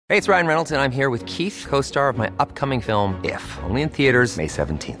Hey, it's Ryan Reynolds, and I'm here with Keith, co-star of my upcoming film, If, only in theaters May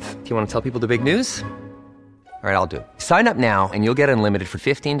 17th. Do you want to tell people the big news? All right, I'll do it. Sign up now and you'll get unlimited for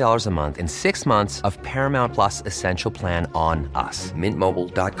 $15 a month and 6 months of Paramount Plus Essential Plan on us.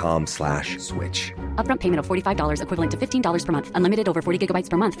 MintMobile.com/switch. Upfront payment of $45 equivalent to $15 per month. Unlimited over 40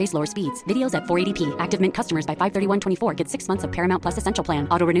 gigabytes per month. Face lower speeds. Videos at 480p. Active Mint customers by 531.24 get 6 months of Paramount Plus Essential Plan.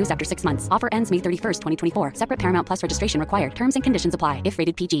 Auto renews after 6 months. Offer ends May 31st, 2024. Separate Paramount Plus registration required. Terms and conditions apply if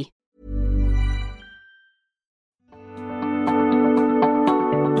rated PG.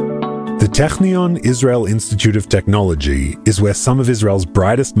 The Technion Israel Institute of Technology is where some of Israel's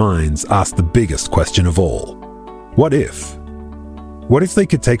brightest minds ask the biggest question of all. What if? What if they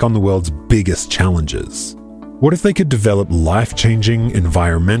could take on the world's biggest challenges? What if they could develop life-changing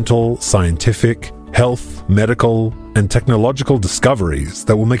environmental, scientific, health, medical, and technological discoveries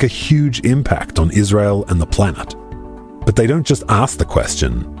that will make a huge impact on Israel and the planet? But they don't just ask the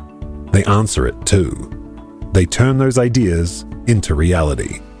question, they answer it too. They turn those ideas into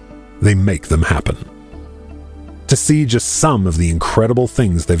reality. They make them happen. To see just some of the incredible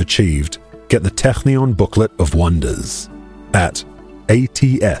things they've achieved, get the Technion Booklet of Wonders at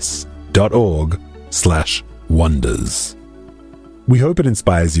ats.org/wonders. We hope it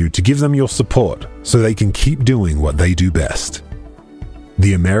inspires you to give them your support so they can keep doing what they do best.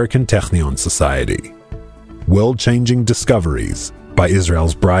 The American Technion Society. World-changing discoveries by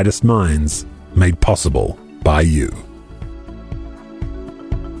Israel's brightest minds, made possible by you.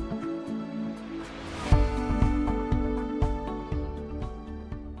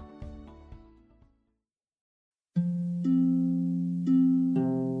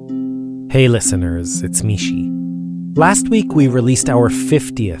 Hey listeners, it's Mishi. Last week we released our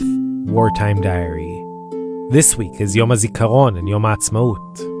 50th Wartime Diary. This week is Yom HaZikaron and Yom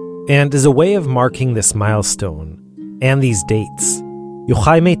HaAtzmaut. And as a way of marking this milestone and these dates,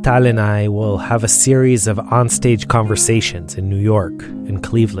 Yochai Meital and I will have a series of onstage conversations in New York and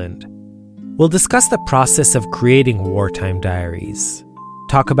Cleveland. We'll discuss the process of creating Wartime Diaries,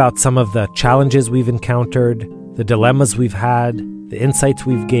 talk about some of the challenges we've encountered, the dilemmas we've had, the insights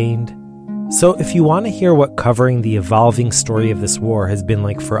we've gained. So if you want to hear what covering the evolving story of this war has been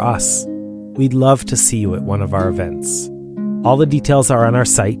like for us, we'd love to see you at one of our events. All the details are on our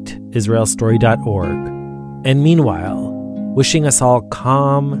site, israelstory.org. And meanwhile, wishing us all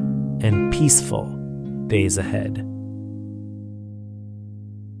calm and peaceful days ahead.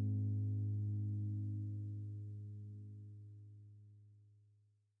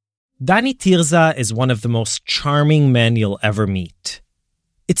 Dani Tirza is one of the most charming men you'll ever meet.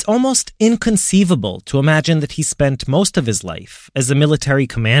 It's almost inconceivable to imagine that he spent most of his life as a military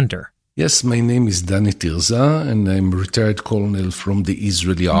commander. Yes, my name is Dani Tirza, and I'm a retired colonel from the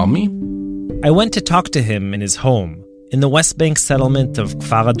Israeli army. I went to talk to him in his home, in the West Bank settlement of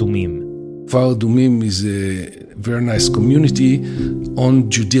Kfar Adumim. Kfar Adumim is a very nice community on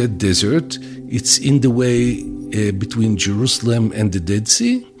Judea Desert. It's in the way between Jerusalem and the Dead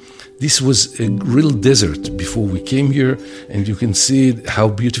Sea. This was a real desert before we came here, and you can see how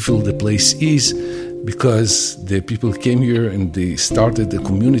beautiful the place is because the people came here and they started the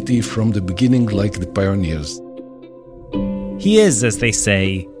community from the beginning like the pioneers. He is, as they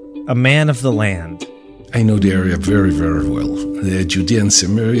say, a man of the land. I know the area very, very well. The Judea and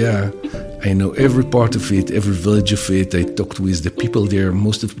Samaria, I know every part of it, every village of it. I talked with the people there.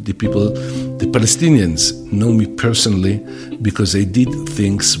 Most of the people, the Palestinians, know me personally because I did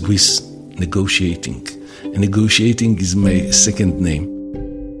things with negotiating. And negotiating is my second name.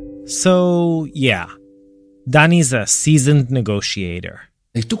 So, yeah, Dani's a seasoned negotiator.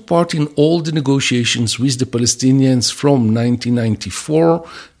 I took part in all the negotiations with the Palestinians from 1994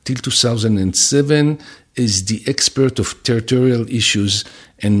 till 2007 as the expert of territorial issues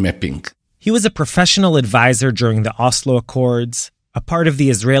and mapping. He was a professional advisor during the Oslo Accords, a part of the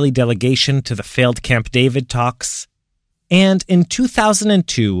Israeli delegation to the failed Camp David talks, and in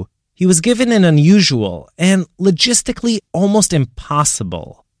 2002, he was given an unusual and logistically almost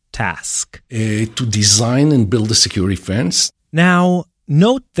impossible task. To design and build a security fence. Now,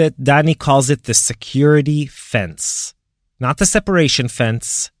 note that Dani calls it the security fence, not the separation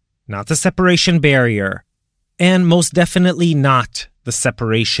fence, not the separation barrier, and most definitely not the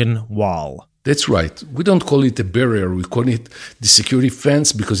separation wall. That's right. We don't call it a barrier. We call it the security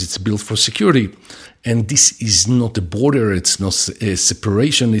fence because it's built for security. And this is not a border. It's not a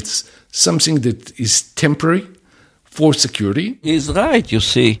separation. It's something that is temporary for security. He's right, you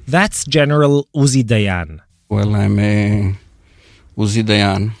see. That's General Uzi Dayan. Well, I'm Uzi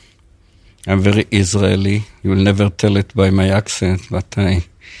Dayan. I'm very Israeli. You will never tell it by my accent, but I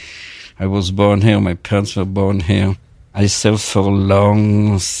was born here. My parents were born here. I served for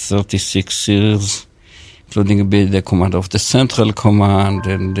long, 36 years, including being the commander of the Central Command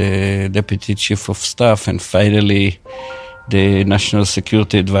and the Deputy Chief of Staff, and finally the National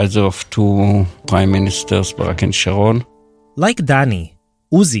Security Advisor of two Prime Ministers, Barak and Sharon. Like Dani,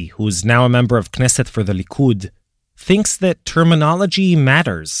 Uzi, who's now a member of Knesset for the Likud, thinks that terminology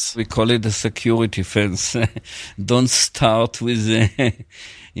matters. We call it a security fence. Don't start with,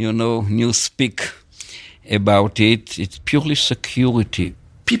 newspeak about it. It's purely security.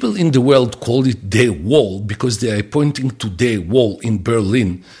 People in the world call it the wall because they are pointing to the wall in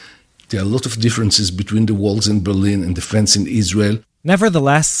Berlin. There are a lot of differences between the walls in Berlin and the fence in Israel.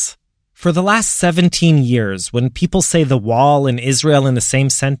 Nevertheless, for the last 17 years, when people say the wall and Israel in the same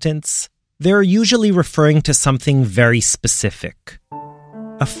sentence, they're usually referring to something very specific.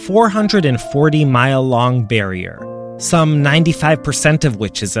 A 440-mile-long barrier, some 95% of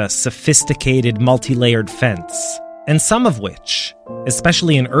which is a sophisticated multi-layered fence, and some of which,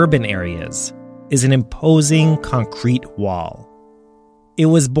 especially in urban areas, is an imposing concrete wall. It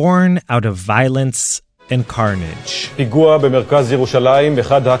was born out of violence and carnage. פיגוע במרכז ירושלים,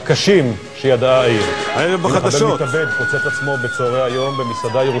 אחד הקשים שידעה העיר. הערב בחדשות. מחבל מתאבד פוצץ עצמו בצהרי היום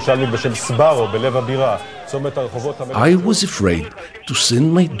במסעדה ירושלמית בשם סבארו בלב הבירה. צומת הרחובות I was afraid to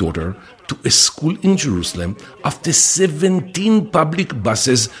send my daughter to a school in Jerusalem after 17 public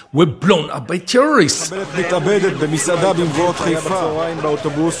buses were blown up by terrorists. Who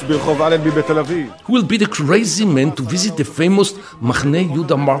will be the crazy man to visit the famous Machne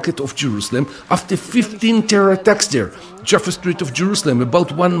Yehuda market of Jerusalem after 15 terror attacks there? Jaffa Street of Jerusalem,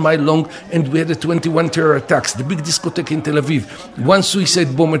 about 1 mile long, and we had 21 terror attacks. The big discotheque in Tel Aviv. One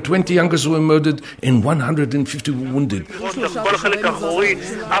suicide bomber, 20 youngers were murdered, and 150 were wounded.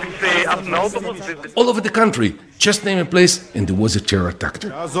 All over the country. Just name a place, and there was a terror attack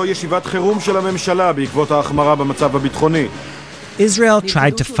there. Israel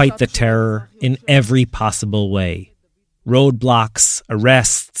tried to fight the terror in every possible way. Roadblocks,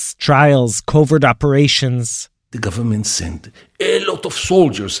 arrests, trials, covert operations. The government sent a lot of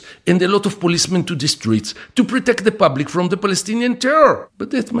soldiers and a lot of policemen to the streets to protect the public from the Palestinian terror.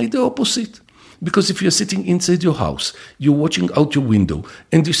 But that made the opposite. Because if you're sitting inside your house, you're watching out your window,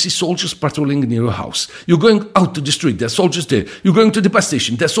 and you see soldiers patrolling near your house. You're going out to the street, there are soldiers there. You're going to the bus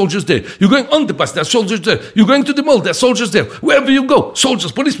station, there are soldiers there. You're going on the bus, there are soldiers there. You're going to the mall, there are soldiers there. Wherever you go,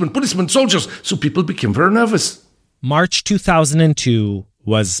 soldiers, policemen, soldiers. So people became very nervous. March 2002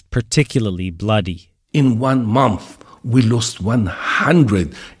 was particularly bloody. In 1 month, we lost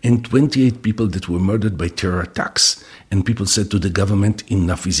 128 people that were murdered by terror attacks. And people said to the government,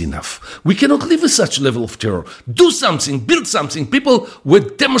 enough is enough. We cannot live with such level of terror. Do something, build something. People were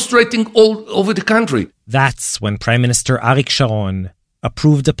demonstrating all over the country. That's when Prime Minister Arik Sharon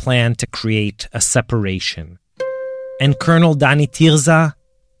approved a plan to create a separation. And Colonel Dani Tirza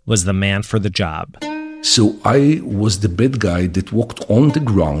was the man for the job. So I was the bad guy that walked on the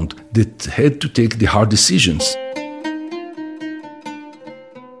ground, that had to take the hard decisions.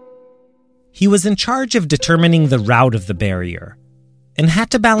 He was in charge of determining the route of the barrier, and had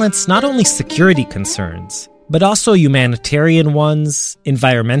to balance not only security concerns, but also humanitarian ones,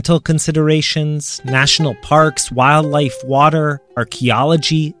 environmental considerations, national parks, wildlife, water,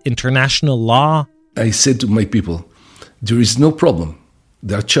 archaeology, international law. I said to my people, there is no problem.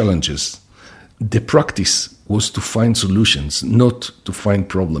 There are challenges. The practice was to find solutions, not to find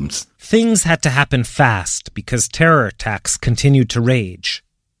problems. Things had to happen fast because terror attacks continued to rage.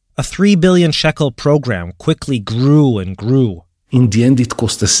 A 3 billion shekel program quickly grew and grew. In the end, it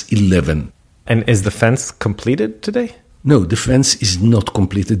cost us 11. And is the fence completed today? No, the fence is not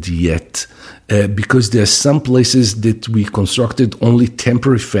completed yet because there are some places that we constructed only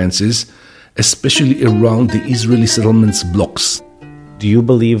temporary fences, especially around the Israeli settlements blocks. Do you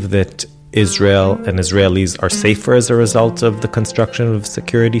believe that Israel and Israelis are safer as a result of the construction of a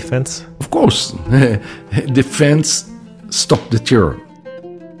security fence? Of course. The fence stopped the terror.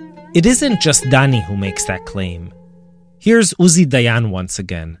 It isn't just Dani who makes that claim. Here's Uzi Dayan once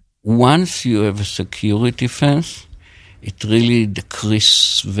again. Once you have a security fence, it really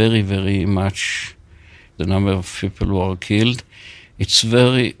decreases very, very much the number of people who are killed. It's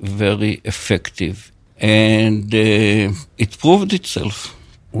very, very effective. And it proved itself.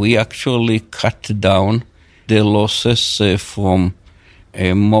 We actually cut down the losses from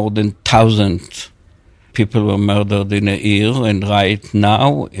more than 1,000 people were murdered in a year, and right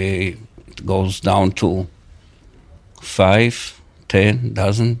now it goes down to 5, 10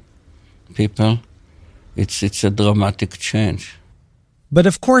 dozen people. It's a dramatic change. But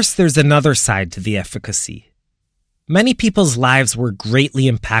of course there's another side to the efficacy. Many people's lives were greatly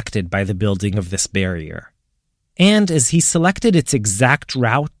impacted by the building of this barrier. And as he selected its exact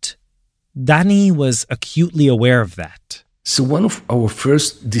route, Dani was acutely aware of that. So one of our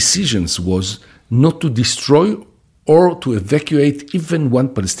first decisions was not to destroy or to evacuate even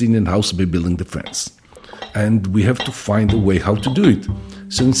one Palestinian house by building the fence. And we have to find a way how to do it.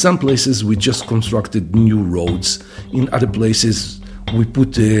 So in some places we just constructed new roads. In other places we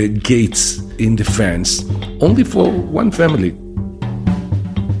put gates in the fence, only for one family.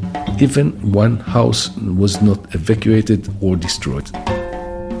 Even one house was not evacuated or destroyed.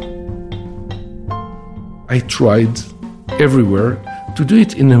 I tried everywhere to do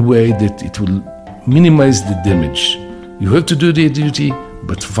it in a way that it will minimize the damage. You have to do the duty,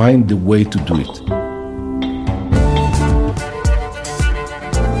 but find the way to do it.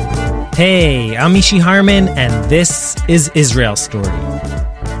 Hey, I'm Mishy Harman, and this is Israel Story.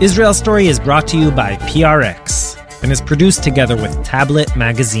 Israel Story is brought to you by PRX and is produced together with Tablet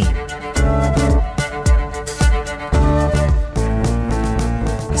Magazine.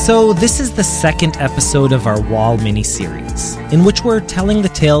 So this is the second episode of our Wall mini-series, in which we're telling the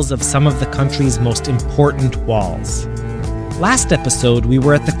tales of some of the country's most important walls. Last episode, we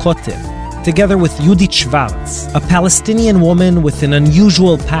were at the Kotel, together with Yehudit Schwartz, a Palestinian woman with an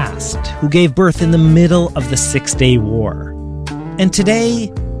unusual past, who gave birth in the middle of the Six-Day War. And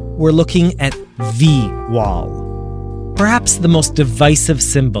today, we're looking at the Wall, perhaps the most divisive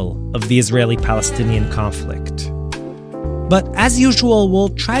symbol of the Israeli-Palestinian conflict. But as usual, we'll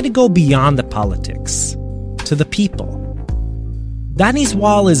try to go beyond the politics, to the people. Dani's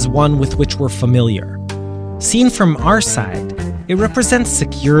wall is one with which we're familiar. Seen from our side, it represents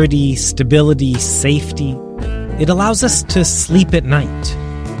security, stability, safety. It allows us to sleep at night,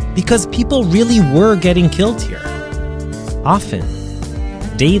 because people really were getting killed here. Often.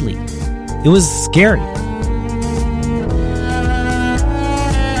 Daily. It was scary.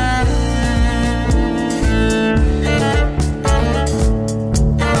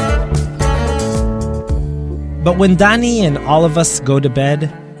 But when Dani and all of us go to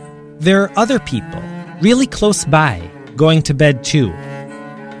bed, there are other people, really close by, going to bed too.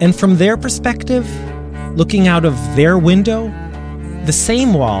 And from their perspective, looking out of their window, the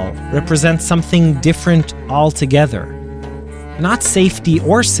same wall represents something different altogether. Not safety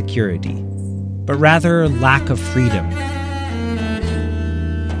or security, but rather lack of freedom.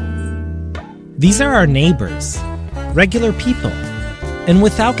 These are our neighbors, regular people. And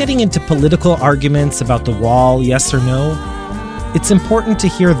without getting into political arguments about the wall, yes or no, it's important to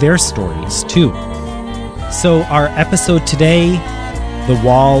hear their stories, too. So our episode today, The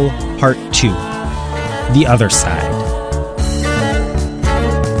Wall, Part 2, The Other Side.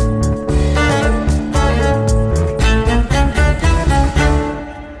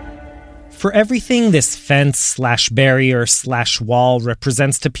 For everything this fence/barrier/wall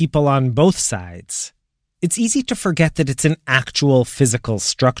represents to people on both sides, it's easy to forget that it's an actual physical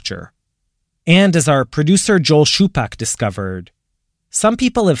structure. And as our producer Joel Shupak discovered, some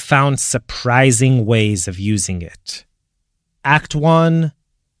people have found surprising ways of using it. Act 1,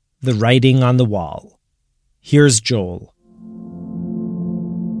 The Writing on the Wall. Here's Joel.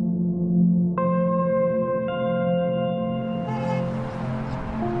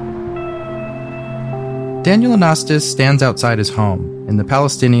 Daniel Anastas stands outside his home in the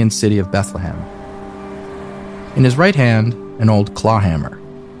Palestinian city of Bethlehem. In his right hand, an old claw hammer.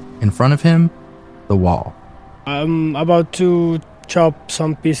 In front of him, the wall. I'm about to chop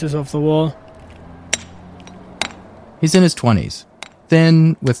some pieces of the wall. He's in his 20s,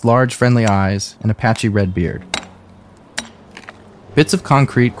 thin, with large friendly eyes and a patchy red beard. Bits of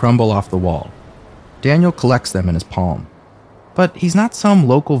concrete crumble off the wall. Daniel collects them in his palm. But he's not some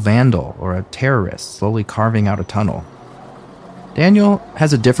local vandal or a terrorist slowly carving out a tunnel. Daniel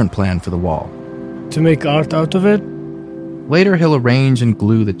has a different plan for the wall. To make art out of it? Later, he'll arrange and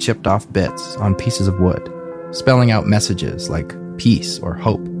glue the chipped off bits on pieces of wood, spelling out messages like peace or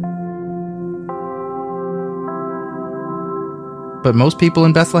hope. But most people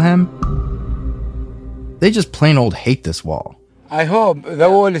in Bethlehem, they just plain old hate this wall. I hope the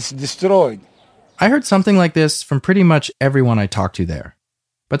wall is destroyed. I heard something like this from pretty much everyone I talked to there.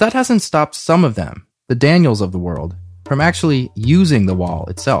 But that hasn't stopped some of them, the Daniels of the world, from actually using the wall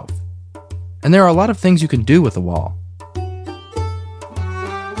itself. And there are a lot of things you can do with the wall.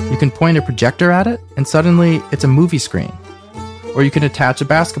 You can point a projector at it, and suddenly it's a movie screen. Or you can attach a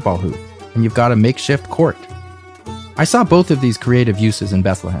basketball hoop, and you've got a makeshift court. I saw both of these creative uses in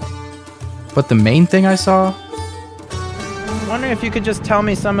Bethlehem. But the main thing I saw... I'm wondering if you could just tell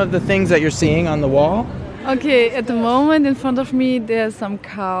me some of the things that you're seeing on the wall? Okay, at the moment in front of me there's some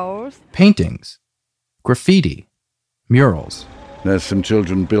cows. Paintings. Graffiti. Murals. There's some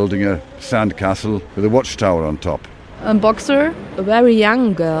children building a sand castle with a watchtower on top. A boxer. A very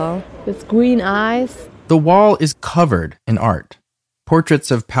young girl with green eyes. The wall is covered in art.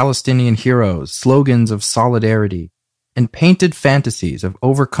 Portraits of Palestinian heroes, slogans of solidarity, and painted fantasies of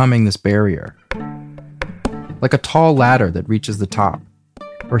overcoming this barrier. Like a tall ladder that reaches the top,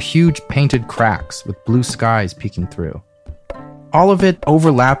 or huge painted cracks with blue skies peeking through. All of it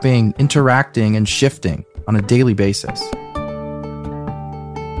overlapping, interacting, and shifting on a daily basis.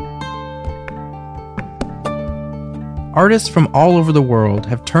 Artists from all over the world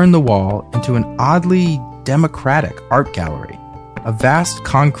have turned the wall into an oddly democratic art gallery, a vast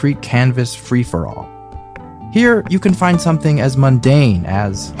concrete canvas free-for-all. Here, you can find something as mundane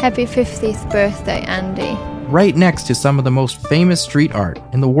as Happy 50th birthday, Andy. Right next to some of the most famous street art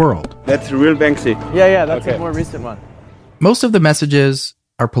in the world. That's the real Banksy. Yeah, that's a more recent one. Most of the messages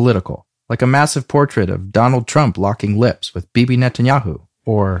are political, like a massive portrait of Donald Trump locking lips with Bibi Netanyahu,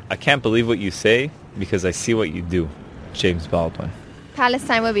 or I can't believe what you say because I see what you do. James Baldwin.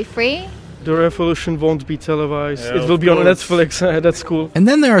 Palestine will be free. The revolution won't be televised. It will be on Netflix. That's cool. And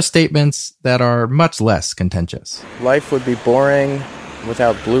then there are statements that are much less contentious. Life would be boring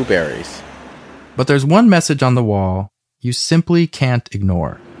without blueberries. But there's one message on the wall you simply can't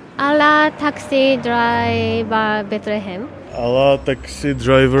ignore. Allah taxi driver Bethlehem. Allah taxi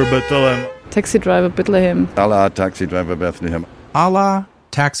driver Bethlehem. Taxi driver Bethlehem. Allah taxi driver Bethlehem. Allah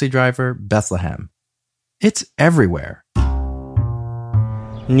taxi driver Bethlehem. It's everywhere.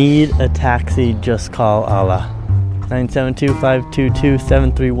 Need a taxi, just call Allah.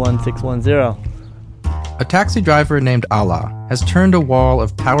 972-522-731-610. A taxi driver named Allah has turned a wall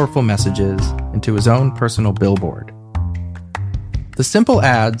of powerful messages into his own personal billboard. The simple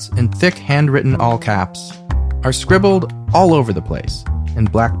ads in thick handwritten all caps are scribbled all over the place in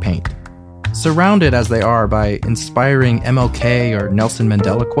black paint, surrounded as they are by inspiring MLK or Nelson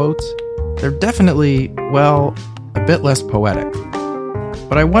Mandela quotes. They're definitely, well, a bit less poetic.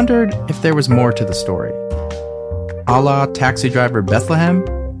 But I wondered if there was more to the story. Allah taxi driver Bethlehem?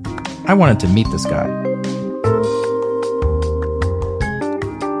 I wanted to meet this guy.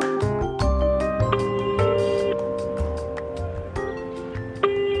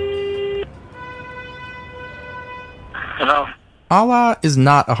 Hello. Allah is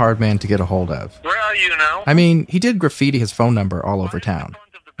not a hard man to get a hold of. Where are you now? I mean, he did graffiti his phone number all over town.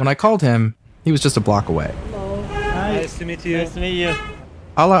 When I called him, he was just a block away. Nice to meet you. Nice to meet you.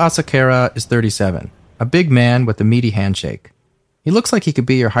 Allah Asakera is 37, a big man with a meaty handshake. He looks like he could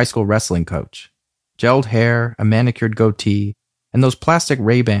be your high school wrestling coach. Gelled hair, a manicured goatee, and those plastic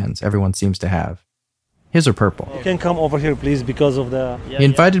Ray-Bans everyone seems to have. His are purple. You can come over here, please, because of the... He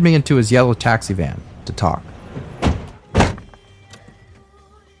invited me into his yellow taxi van to talk.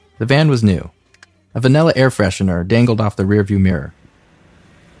 The van was new. A vanilla air freshener dangled off the rearview mirror.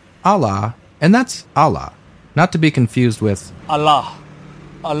 Allah, and that's Allah, not to be confused with Allah.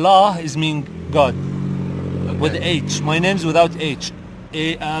 Allah is mean God. With H. My name's without H.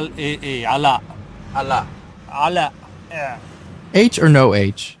 A-L-A-A. Allah. Allah. Allah. Yeah. H or no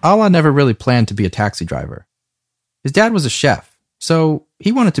H, Allah never really planned to be a taxi driver. His dad was a chef, so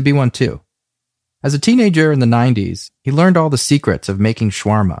he wanted to be one too. As a teenager in the 90s, he learned all the secrets of making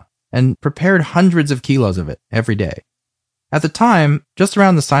shawarma and prepared hundreds of kilos of it every day. At the time, just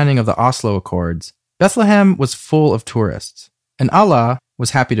around the signing of the Oslo Accords, Bethlehem was full of tourists, and Allah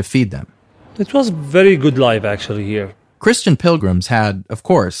was happy to feed them. It was very good life, actually, here. Christian pilgrims had, of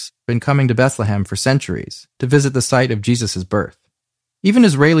course, been coming to Bethlehem for centuries to visit the site of Jesus' birth. Even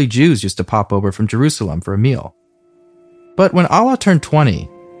Israeli Jews used to pop over from Jerusalem for a meal. But when Allah turned 20,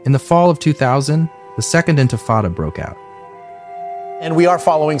 in the fall of 2000, the Second Intifada broke out. And we are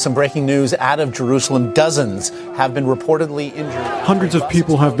following some breaking news out of Jerusalem. Dozens have been reportedly injured. Hundreds of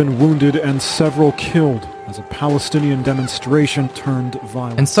people have been wounded and several killed as a Palestinian demonstration turned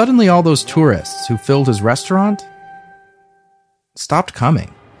violent. And suddenly all those tourists who filled his restaurant stopped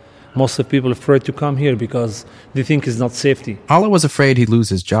coming. Most of the people are afraid to come here because they think it's not safety. Allah was afraid he'd lose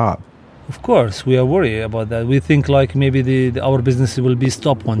his job. Of course, we are worried about that. We think like maybe our business will be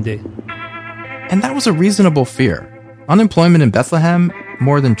stopped one day. And that was a reasonable fear. Unemployment in Bethlehem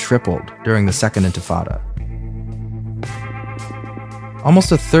more than tripled during the Second Intifada.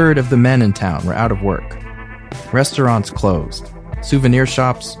 Almost a third of the men in town were out of work. Restaurants closed. Souvenir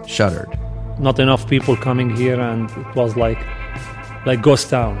shops shuttered. Not enough people coming here, and it was like ghost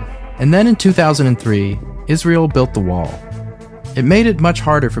town. And then in 2003, Israel built the wall. It made it much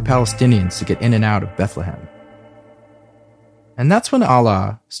harder for Palestinians to get in and out of Bethlehem. And that's when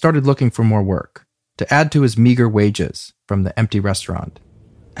Allah started looking for more work, to add to his meager wages from the empty restaurant.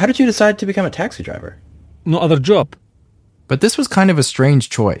 How did you decide to become a taxi driver? No other job. But this was kind of a strange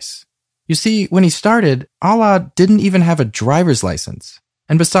choice. You see, when he started, Alaa didn't even have a driver's license.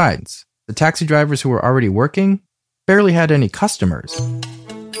 And besides, the taxi drivers who were already working barely had any customers.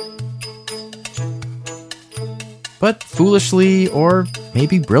 But foolishly, or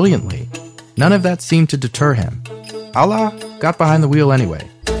maybe brilliantly, none of that seemed to deter him. Alaa got behind the wheel anyway.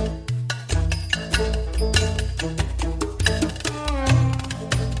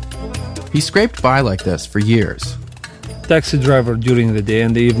 He scraped by like this for years. Taxi driver during the day,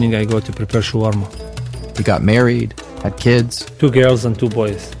 and the evening I go to prepare shawarma. He got married, had kids. 2 girls and 2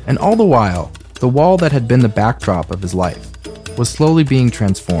 boys. And all the while, the wall that had been the backdrop of his life was slowly being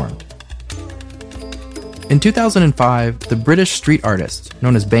transformed. In 2005, the British street artist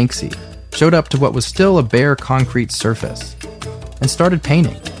known as Banksy showed up to what was still a bare concrete surface and started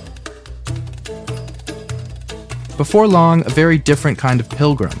painting. Before long, a very different kind of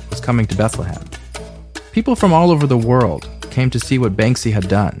pilgrim was coming to Bethlehem. People from all over the world came to see what Banksy had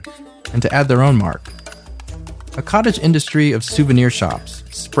done and to add their own mark. A cottage industry of souvenir shops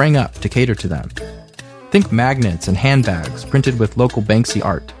sprang up to cater to them. Think magnets and handbags printed with local Banksy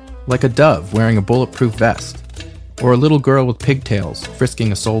art, like a dove wearing a bulletproof vest, or a little girl with pigtails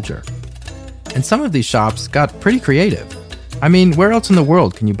frisking a soldier. And some of these shops got pretty creative. I mean, where else in the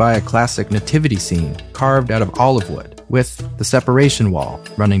world can you buy a classic nativity scene carved out of olive wood with the separation wall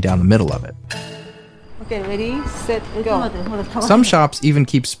running down the middle of it? Okay, ready, set, go. Some shops even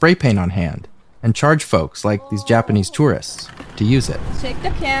keep spray paint on hand and charge folks like these Japanese tourists to use it. Check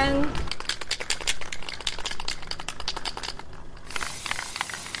the can.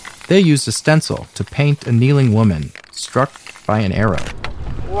 They used a stencil to paint a kneeling woman struck by an arrow.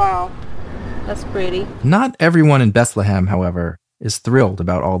 Wow, that's pretty. Not everyone in Bethlehem, however, is thrilled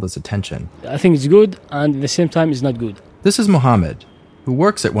about all this attention. I think it's good, and at the same time, it's not good. This is Mohammed, who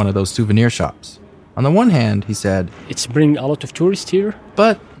works at one of those souvenir shops. On the one hand, he said, it's bringing a lot of tourists here.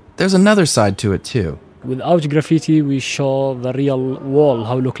 But there's another side to it too. Without graffiti, we show the real wall,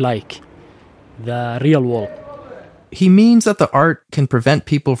 how it look like. The real wall. He means that the art can prevent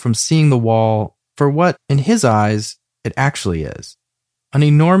people from seeing the wall for what, in his eyes, it actually is. An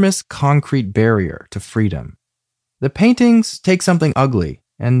enormous concrete barrier to freedom. The paintings take something ugly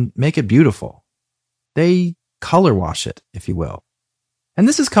and make it beautiful. They color wash it, if you will. And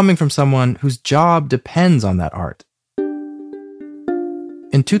this is coming from someone whose job depends on that art.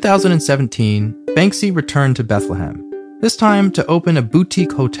 In 2017, Banksy returned to Bethlehem, this time to open a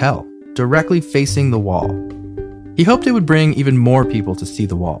boutique hotel directly facing the wall. He hoped it would bring even more people to see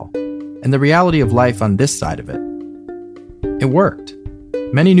the wall and the reality of life on this side of it. It worked.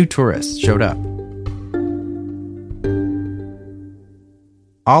 Many new tourists showed up.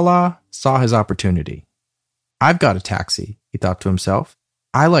 Alaa saw his opportunity. I've got a taxi, he thought to himself.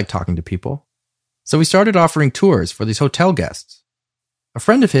 I like talking to people. So he started offering tours for these hotel guests. A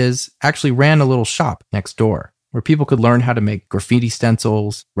friend of his actually ran a little shop next door where people could learn how to make graffiti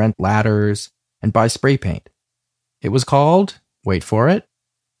stencils, rent ladders, and buy spray paint. It was called, wait for it,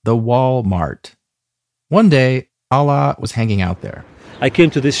 the Wall Mart. One day, Alaa was hanging out there. I came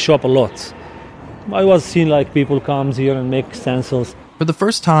to this shop a lot. I was seeing like people come here and make stencils. For the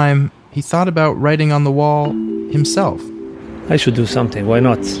first time, he thought about writing on the wall himself. I should do something, why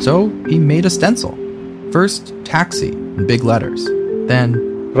not? So he made a stencil. First, taxi in big letters.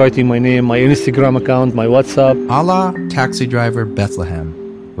 Then, writing my name, my Instagram account, my WhatsApp. Alaa Taxi Driver Bethlehem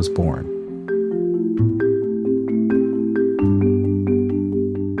was born.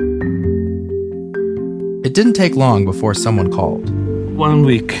 It didn't take long before someone called. 1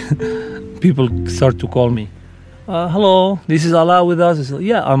 week, people start to call me. Hello, this is Alaa with us. I said,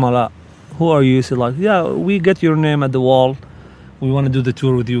 yeah, I'm Alaa. Who are you? He said, like, yeah, we get your name at the wall. We want to do the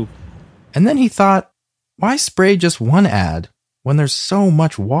tour with you. And then he thought, why spray just one ad when there's so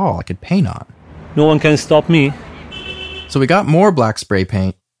much wall I could paint on? No one can stop me. So we got more black spray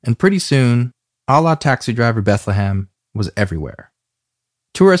paint, and pretty soon, Alaa Taxi Driver Bethlehem was everywhere.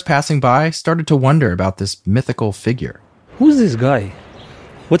 Tourists passing by started to wonder about this mythical figure. Who's this guy?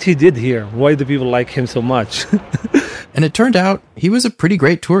 What he did here? Why do people like him so much? And it turned out he was a pretty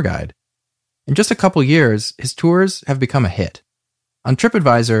great tour guide. In just a couple years, his tours have become a hit. On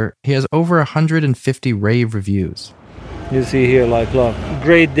TripAdvisor, he has over 150 rave reviews. You see here, like, look,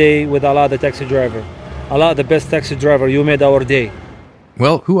 great day with Alaa the taxi driver. Alaa, the best taxi driver, you made our day.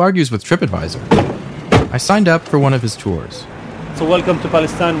 Well, who argues with TripAdvisor? I signed up for one of his tours. So welcome to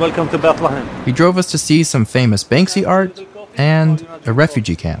Palestine, welcome to Bethlehem. He drove us to see some famous Banksy art and a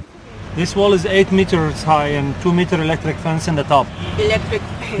refugee camp. This wall is 8 meters high and 2-meter electric fence in the top. Electric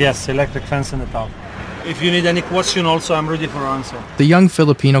fence? Yes, electric fence in the top. If you need any question also, I'm ready for answer. The young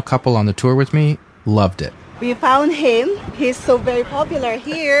Filipino couple on the tour with me loved it. We found him. He's so very popular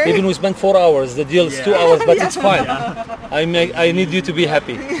here. Even we spent 4 hours. The deal is 2 hours, but it's fine. I need you to be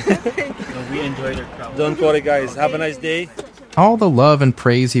happy. We enjoyed our travel. Don't worry, guys. Have a nice day. All the love and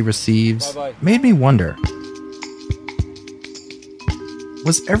praise he receives made me wonder,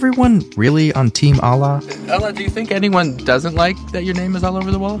 was everyone really on Team Allah? Allah, do you think anyone doesn't like that your name is all over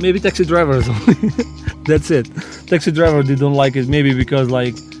the wall? Maybe taxi drivers only. That's it. Taxi driver, they don't like it. Maybe because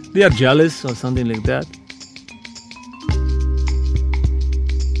like they are jealous or something like that.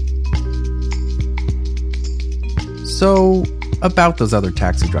 So, about those other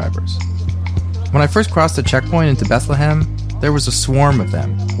taxi drivers. When I first crossed the checkpoint into Bethlehem, there was a swarm of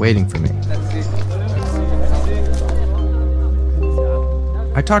them waiting for me.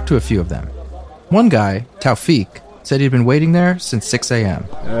 I talked to a few of them. One guy, Tawfiq, said he'd been waiting there since 6 a.m.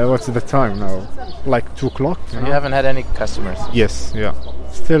 What's the time now? Like 2 o'clock? You haven't had any customers? Yes, yeah.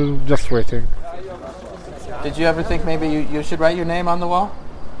 Still just waiting. Did you ever think maybe you should write your name on the wall?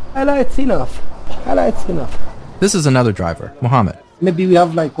 It's enough. It's enough. This is another driver, Mohammed. Maybe we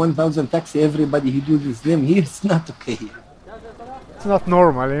have like 1,000 taxi, everybody who do this name here, it's not okay. It's not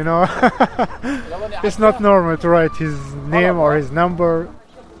normal, you know. It's not normal to write his name or his number.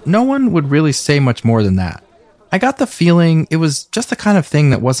 No one would really say much more than that. I got the feeling it was just the kind of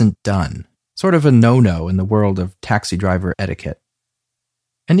thing that wasn't done. Sort of a no-no in the world of taxi driver etiquette.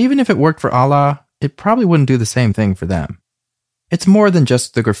 And even if it worked for Allah, it probably wouldn't do the same thing for them. It's more than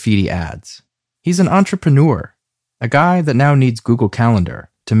just the graffiti ads. He's an entrepreneur, a guy that now needs Google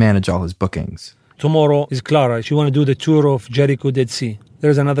Calendar to manage all his bookings. Tomorrow is Clara. She want to do the tour of Jericho Dead Sea.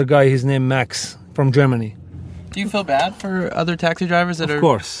 There's another guy, his name Max, from Germany. Do you feel bad for other taxi drivers that Of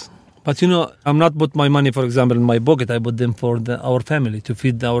course. But I'm not put my money, for example, in my pocket. I put them for our family, to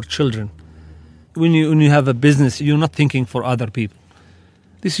feed our children. When you have a business, you're not thinking for other people.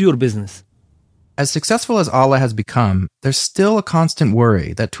 This is your business. As successful as Allah has become, there's still a constant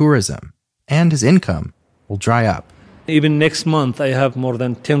worry that tourism and his income will dry up. Even next month, I have more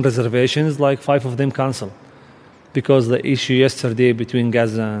than 10 reservations, like 5 of them canceled. Because the issue yesterday between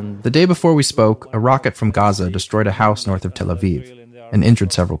Gaza and... The day before we spoke, a rocket from Gaza destroyed a house north of Tel Aviv and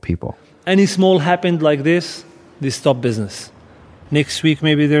injured several people. Any small happened like this, they stop business. Next week,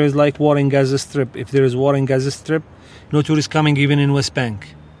 maybe there is like war in Gaza Strip. If there is war in Gaza Strip, no tourists coming even in West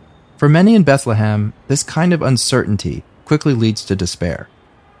Bank. For many in Bethlehem, this kind of uncertainty quickly leads to despair.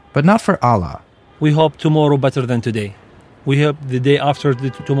 But not for Allah. We hope tomorrow better than today. We hope the day after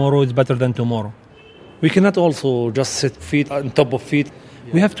tomorrow is better than tomorrow. We cannot also just sit feet on top of feet.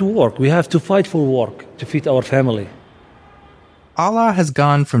 We have to work. We have to fight for work to feed our family. Allah has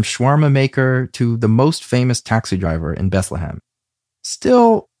gone from shawarma maker to the most famous taxi driver in Bethlehem.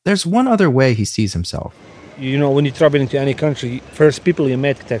 Still, there's one other way he sees himself. When you travel into any country, first people you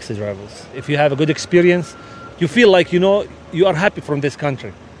meet taxi drivers. If you have a good experience, you feel like, you are happy from this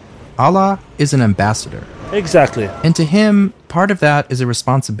country. Allah is an ambassador. Exactly. And to him, part of that is a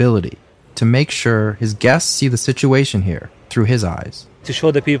responsibility to make sure his guests see the situation here through his eyes. To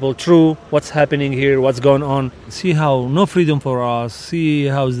show the people true what's happening here, what's going on. See how no freedom for us. See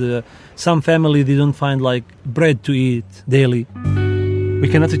how some family, they don't find like bread to eat daily. We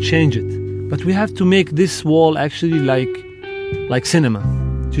cannot change it. But we have to make this wall actually like cinema.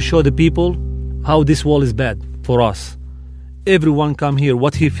 To show the people how this wall is bad for us. Everyone come here,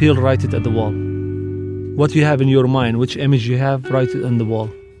 what he feel, write it at the wall. What you have in your mind, which image you have, write it on the wall.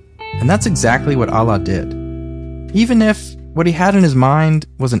 And that's exactly what Allah did. Even if what he had in his mind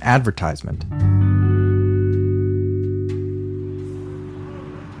was an advertisement.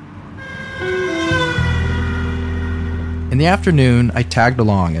 In the afternoon, I tagged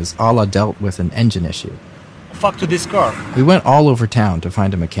along as Allah dealt with an engine issue. Fuck to this car. We went all over town to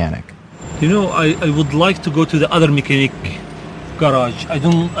find a mechanic. I would like to go to the other mechanic garage. I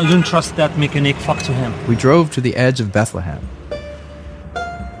don't trust that mechanic. Fuck to him. We drove to the edge of Bethlehem,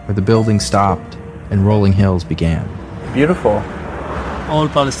 where the building stopped and rolling hills began. Beautiful. All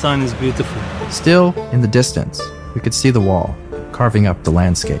Palestine is beautiful. Still, in the distance, we could see the wall, carving up the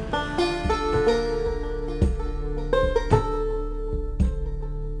landscape.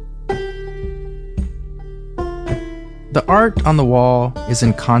 The art on the wall is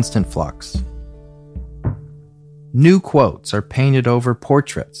in constant flux. New quotes are painted over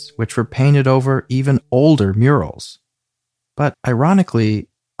portraits, which were painted over even older murals. But ironically,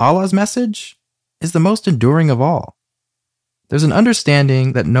 Allah's message is the most enduring of all. There's an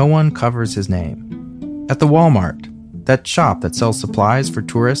understanding that no one covers his name. At the Walmart, that shop that sells supplies for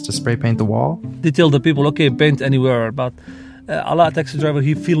tourists to spray paint the wall, they tell the people, okay, paint anywhere, but Allah taxi driver,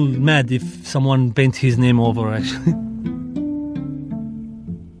 he feel mad if someone paint his name over, actually.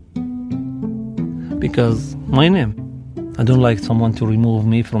 Because my name. I don't like someone to remove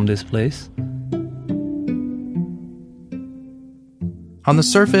me from this place. On the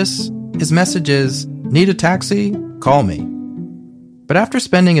surface, his message is, need a taxi? Call me. But after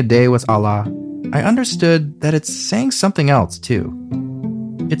spending a day with Allah, I understood that it's saying something else too.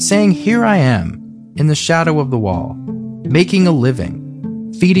 It's saying, here I am, in the shadow of the wall, making a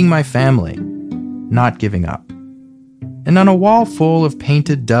living, feeding my family, not giving up. And on a wall full of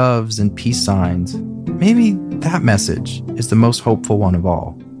painted doves and peace signs, maybe that message is the most hopeful one of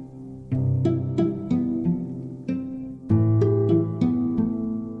all.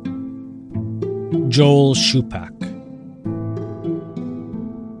 Joel Shupak.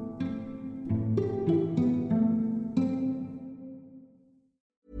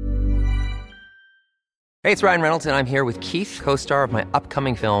 Hey, it's Ryan Reynolds, and I'm here with Keith, co-star of my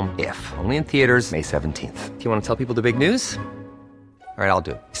upcoming film, If, only in theaters May 17th. Do you want to tell people the big news? All right, I'll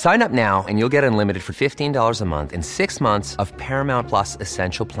do it. Sign up now and you'll get unlimited for $15 a month and 6 months of Paramount Plus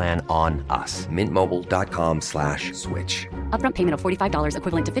Essential Plan on us. MintMobile.com/switch. Upfront payment of $45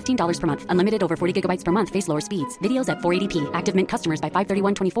 equivalent to $15 per month. Unlimited over 40 gigabytes per month. Face lower speeds. Videos at 480p. Active Mint customers by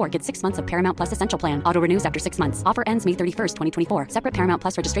 531.24 get 6 months of Paramount Plus Essential Plan. Auto renews after 6 months. Offer ends May 31st, 2024. Separate Paramount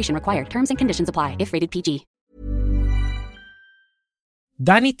Plus registration required. Terms and conditions apply if rated PG.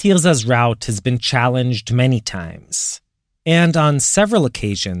 Dani Tirza's route has been challenged many times, and on several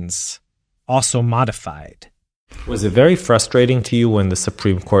occasions, also modified. Was it very frustrating to you when the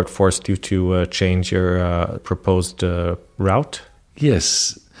Supreme Court forced you to change your proposed route?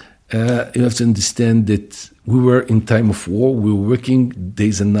 Yes. You have to understand that we were in time of war. We were working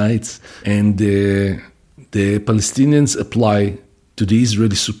days and nights, and the Palestinians apply to the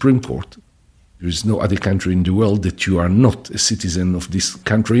Israeli Supreme Court. There is no other country in the world that you are not a citizen of this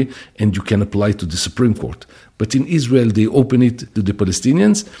country and you can apply to the Supreme Court. But in Israel, they open it to the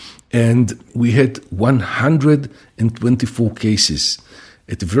Palestinians, and we had 124 cases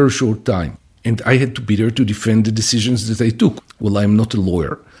at a very short time. And I had to be there to defend the decisions that I took. Well, I'm not a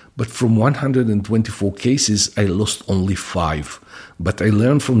lawyer, but from 124 cases, I lost only 5. But I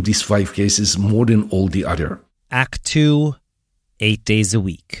learned from these 5 cases more than all the other. Act 2, 8 days a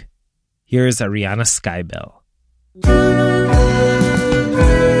week. Here's Ariana Skybell.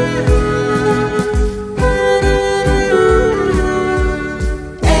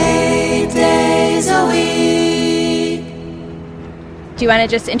 8 days a week. Do you want to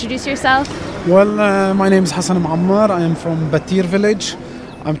just introduce yourself? Well, my name is Hassan Muammar. I am from Batir village.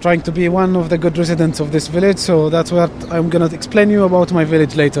 I'm trying to be one of the good residents of this village, so that's what I'm going to explain you about my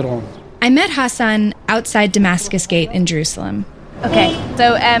village later on. I met Hassan outside Damascus Gate in Jerusalem. Okay,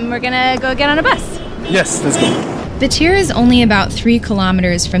 so we're going to go get on a bus. Yes, let's go. Batir is only about 3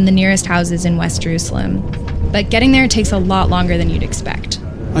 kilometers from the nearest houses in West Jerusalem, but getting there takes a lot longer than you'd expect.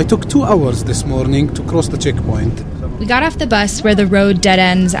 I took 2 hours this morning to cross the checkpoint. We got off the bus where the road dead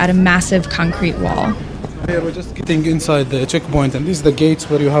ends at a massive concrete wall. Here we're just getting inside the checkpoint, and these are the gates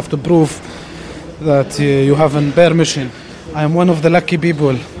where you have to prove that you have a permission. I am one of the lucky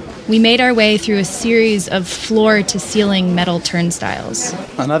people. We made our way through a series of floor-to-ceiling metal turnstiles.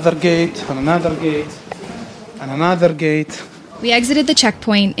 Another gate, and another gate, and another gate. We exited the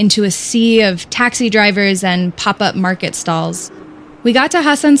checkpoint into a sea of taxi drivers and pop-up market stalls. We got to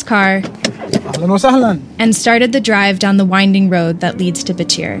Hassan's car and started the drive down the winding road that leads to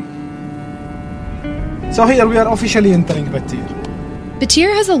Batir. So here we are officially entering Batir.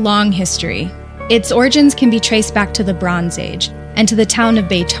 Batir has a long history. Its origins can be traced back to the Bronze Age and to the town of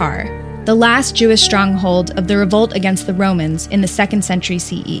Beitar, the last Jewish stronghold of the revolt against the Romans in the 2nd century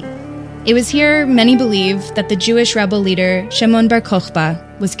CE. It was here, many believe, that the Jewish rebel leader Shimon bar Kokhba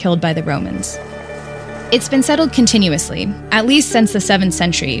was killed by the Romans. It's been settled continuously, at least since the 7th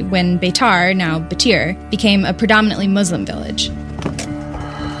century, when Beitar, now Batir, became a predominantly Muslim village.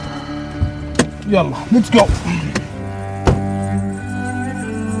 Yalla, let's go.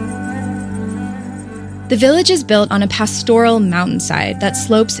 The village is built on a pastoral mountainside that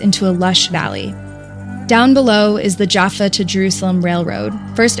slopes into a lush valley. Down below is the Jaffa to Jerusalem Railroad,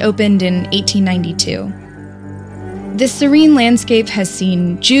 first opened in 1892. This serene landscape has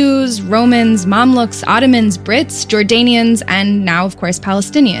seen Jews, Romans, Mamluks, Ottomans, Brits, Jordanians, and now, of course,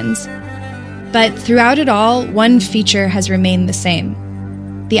 Palestinians. But throughout it all, one feature has remained the same: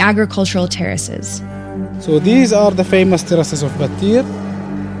 the agricultural terraces. So these are the famous terraces of Batir.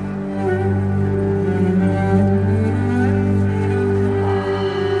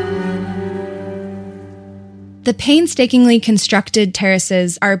 The painstakingly constructed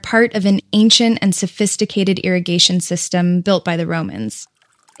terraces are part of an ancient and sophisticated irrigation system built by the Romans.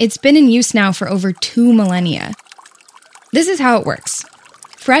 It's been in use now for over 2 millennia. This is how it works.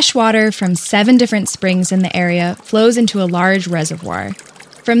 Fresh water from 7 different springs in the area flows into a large reservoir.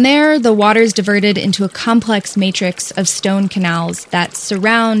 From there, the water is diverted into a complex matrix of stone canals that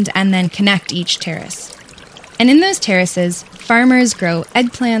surround and then connect each terrace. And in those terraces, farmers grow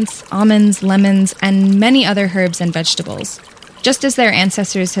eggplants, almonds, lemons, and many other herbs and vegetables, just as their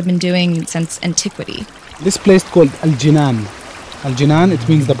ancestors have been doing since antiquity. This place called Al-Jinan. Al-Jinan, it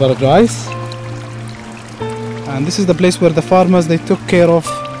means the paradise. And this is the place where the farmers, they took care of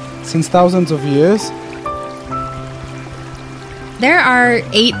since thousands of years. There are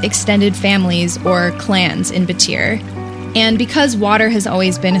 8 extended families or clans in Battir. And because water has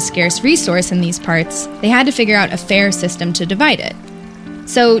always been a scarce resource in these parts, they had to figure out a fair system to divide it.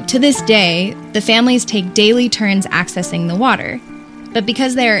 So to this day, the families take daily turns accessing the water. But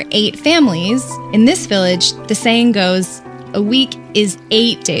because there are 8 families, in this village, the saying goes, a week is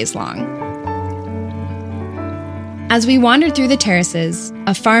 8 days long. As we wandered through the terraces,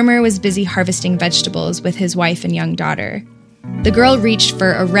 a farmer was busy harvesting vegetables with his wife and young daughter. The girl reached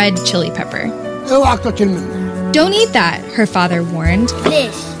for a red chili pepper. Don't eat that, her father warned.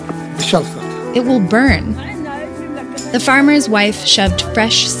 It will burn. The farmer's wife shoved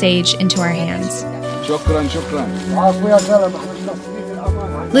fresh sage into our hands.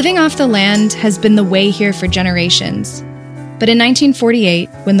 Living off the land has been the way here for generations. But in 1948,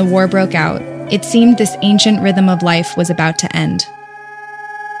 when the war broke out, it seemed this ancient rhythm of life was about to end.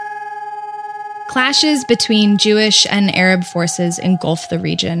 Clashes between Jewish and Arab forces engulfed the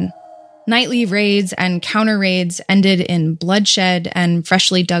region. Nightly raids and counter-raids ended in bloodshed and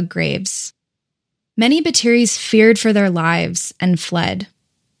freshly dug graves. Many Battiris feared for their lives and fled.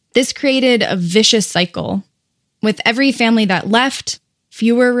 This created a vicious cycle. With every family that left,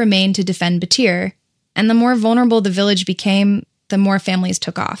 fewer remained to defend Battir, and the more vulnerable the village became, the more families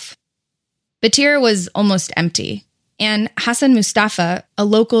took off. Battir was almost empty, and Hassan Mustafa, a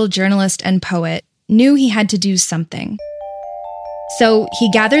local journalist and poet, knew he had to do something. So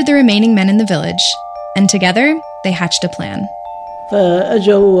he gathered the remaining men in the village, and together they hatched a plan.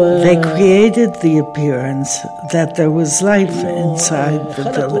 They created the appearance that there was life inside the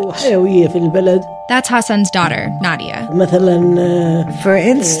village. That's Hassan's daughter, Nadia. For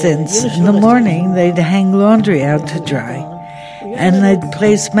instance, in the morning they'd hang laundry out to dry, and they'd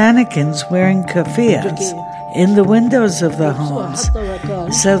place mannequins wearing keffiyehs in the windows of the homes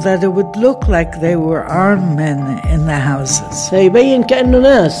so that it would look like they were armed men in the houses.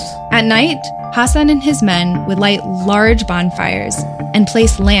 At night, Hassan and his men would light large bonfires and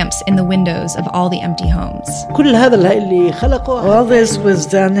place lamps in the windows of all the empty homes. All this was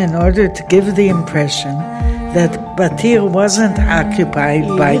done in order to give the impression that Battir wasn't occupied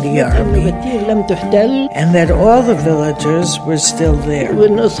by the army and that all the villagers were still there.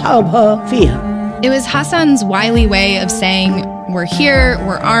 It was Hassan's wily way of saying, we're here,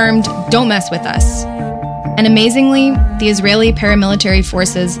 we're armed, don't mess with us. And amazingly, the Israeli paramilitary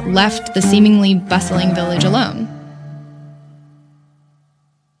forces left the seemingly bustling village alone.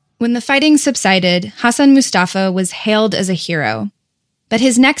 When the fighting subsided, Hassan Mustafa was hailed as a hero. But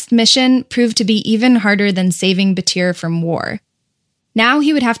his next mission proved to be even harder than saving Battir from war. Now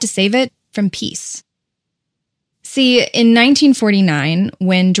he would have to save it from peace. See, in 1949,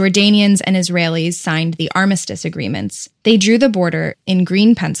 when Jordanians and Israelis signed the armistice agreements, they drew the border in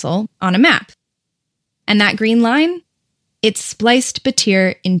green pencil on a map. And that green line? It spliced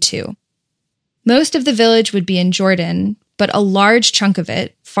Battir in 2. Most of the village would be in Jordan, but a large chunk of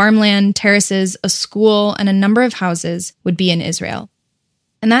it, farmland, terraces, a school, and a number of houses, would be in Israel.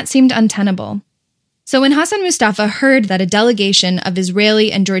 And that seemed untenable. So when Hassan Mustafa heard that a delegation of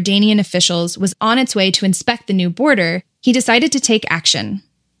Israeli and Jordanian officials was on its way to inspect the new border, he decided to take action.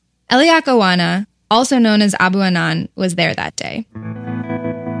 Eliak Awana, also known as Abu Anan, was there that day.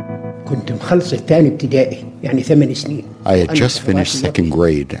 I had just finished second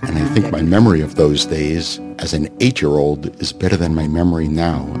grade, and I think my memory of those days as an 8-year-old is better than my memory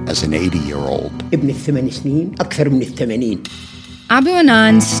now as an 80-year-old. Abu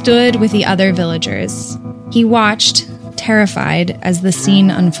Anan stood with the other villagers. He watched, terrified, as the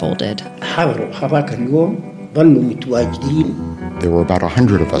scene unfolded. There were about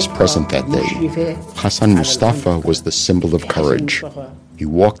 100 of us present that day. Hassan Mustafa was the symbol of courage. He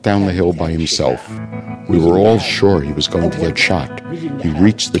walked down the hill by himself. We were all sure he was going to get shot. He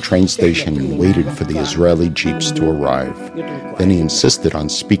reached the train station and waited for the Israeli jeeps to arrive. Then he insisted on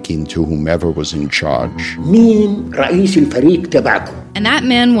speaking to whomever was in charge. And that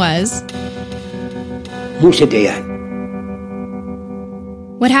man was Moshe Dayan.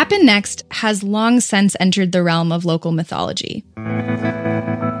 What happened next has long since entered the realm of local mythology.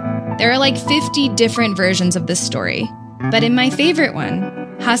 There are like 50 different versions of this story, but in my favorite one,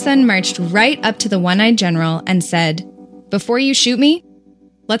 Hassan marched right up to the one-eyed general and said, "Before you shoot me,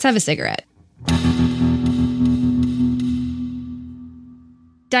 let's have a cigarette."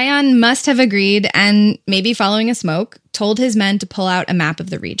 Dayan must have agreed and, maybe following a smoke, told his men to pull out a map of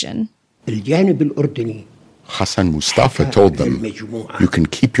the region. Hassan Mustafa told them, "You can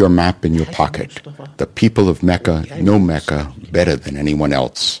keep your map in your pocket. The people of Mecca know Mecca better than anyone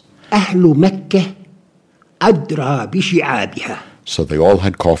else." So they all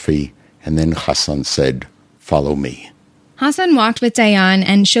had coffee, and then Hassan said, "Follow me." Hassan walked with Dayan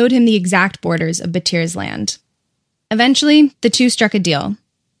and showed him the exact borders of Batir's land. Eventually, the two struck a deal.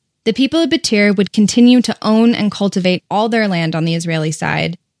 The people of Batir would continue to own and cultivate all their land on the Israeli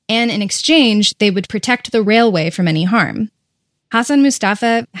side, and in exchange, they would protect the railway from any harm. Hassan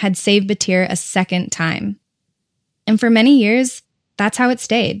Mustafa had saved Batir a second time. And for many years, that's how it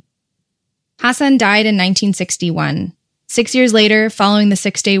stayed. Hassan died in 1961. 6 years later, following the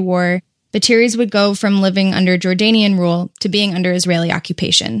Six-Day War, Batiris would go from living under Jordanian rule to being under Israeli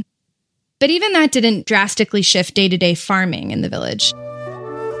occupation. But even that didn't drastically shift day-to-day farming in the village.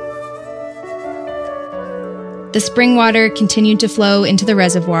 The spring water continued to flow into the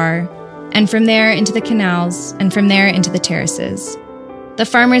reservoir, and from there into the canals, and from there into the terraces. The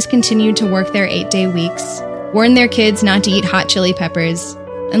farmers continued to work their 8-day weeks, warn their kids not to eat hot chili peppers,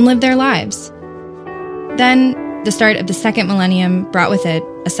 and live their lives. Then, the start of the second millennium brought with it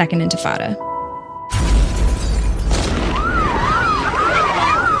a second intifada.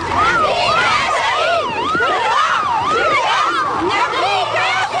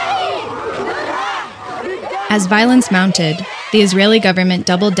 As violence mounted, the Israeli government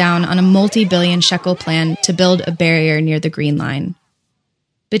doubled down on a multi-billion shekel plan to build a barrier near the Green Line.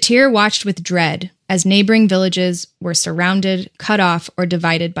 Batir watched with dread as neighboring villages were surrounded, cut off, or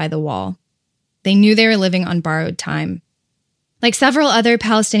divided by the wall. They knew they were living on borrowed time. Like several other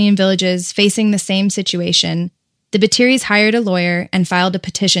Palestinian villages facing the same situation, the Batiris hired a lawyer and filed a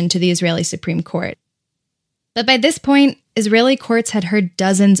petition to the Israeli Supreme Court. But by this point, Israeli courts had heard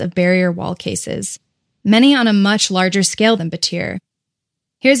dozens of barrier wall cases, many on a much larger scale than Batir.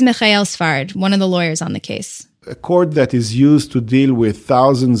 Here's Michael Sfard, one of the lawyers on the case. A court that is used to deal with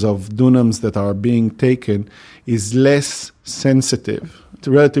thousands of dunams that are being taken is less sensitive to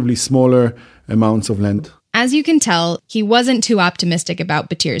relatively smaller amounts of land. As you can tell, he wasn't too optimistic about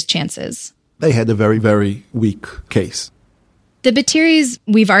Batir's chances. They had a very, very weak case. The Batiris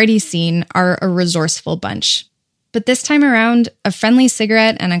we've already seen are a resourceful bunch. But this time around, a friendly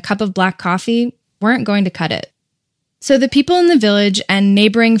cigarette and a cup of black coffee weren't going to cut it. So the people in the village and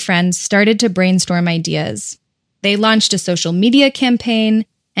neighboring friends started to brainstorm ideas. They launched a social media campaign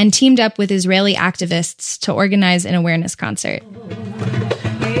and teamed up with Israeli activists to organize an awareness concert.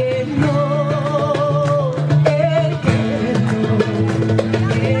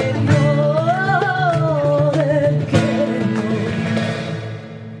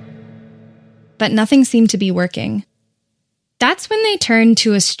 But nothing seemed to be working. That's when they turned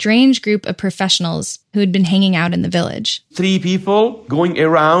to a strange group of professionals who had been hanging out in the village. 3 people going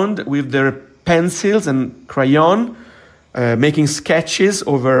around with their pencils and crayon, making sketches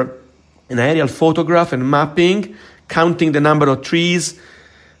over an aerial photograph and mapping, counting the number of trees,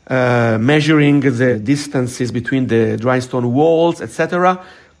 measuring the distances between the dry stone walls, etc.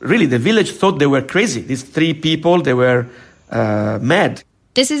 Really, the village thought they were crazy. These 3 people, they were mad.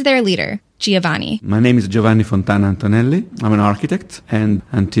 This is their leader, Giovanni. My name is Giovanni Fontana Antonelli. I'm an architect, and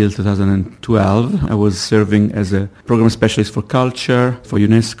until 2012, I was serving as a program specialist for culture for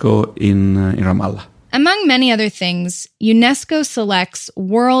UNESCO in Ramallah. Among many other things, UNESCO selects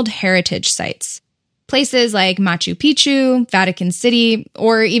World Heritage Sites, places like Machu Picchu, Vatican City,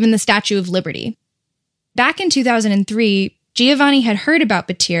 or even the Statue of Liberty. Back in 2003, Giovanni had heard about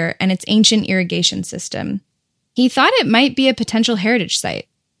Batir and its ancient irrigation system. He thought it might be a potential heritage site.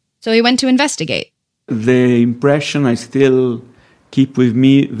 So he went to investigate. The impression I still keep with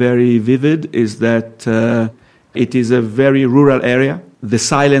me very vivid is that it is a very rural area. The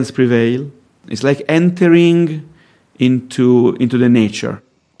silence prevails. It's like entering into the nature.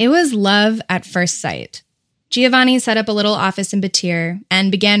 It was love at first sight. Giovanni set up a little office in Batir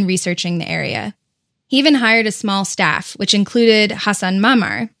and began researching the area. He even hired a small staff, which included Hassan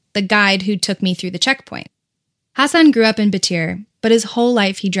Mamar, the guide who took me through the checkpoint. Hassan grew up in Batir, but his whole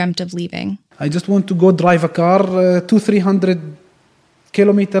life he dreamt of leaving. I just want to go drive a car 200-300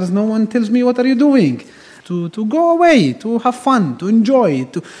 kilometers. No one tells me, what are you doing? To go away, to have fun, to enjoy,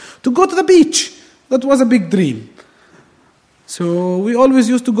 to go to the beach. That was a big dream. So we always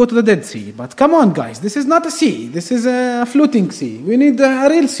used to go to the Dead Sea. But come on, guys, this is not a sea. This is a floating sea. We need a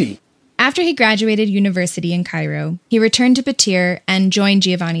real sea. After he graduated university in Cairo, he returned to Batir and joined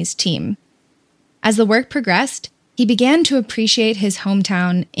Giovanni's team. As the work progressed, he began to appreciate his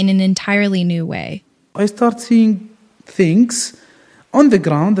hometown in an entirely new way. I start seeing things on the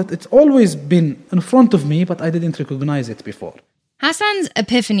ground that it's always been in front of me, but I didn't recognize it before. Hassan's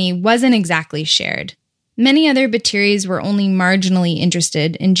epiphany wasn't exactly shared. Many other Batiris were only marginally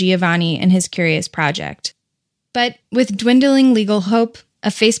interested in Giovanni and his curious project. But with dwindling legal hope, a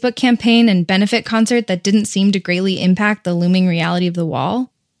Facebook campaign and benefit concert that didn't seem to greatly impact the looming reality of the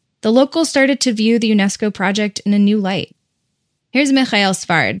wall, the locals started to view the UNESCO project in a new light. Here's Michael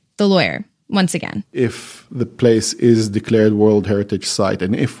Sfard, the lawyer, once again. If the place is declared World Heritage Site,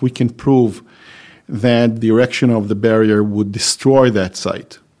 and if we can prove that the erection of the barrier would destroy that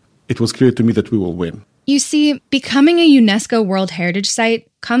site, it was clear to me that we will win. You see, becoming a UNESCO World Heritage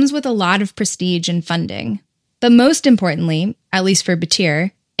Site comes with a lot of prestige and funding. But most importantly, at least for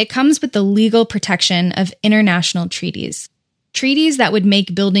Batir, it comes with the legal protection of international treaties. Treaties that would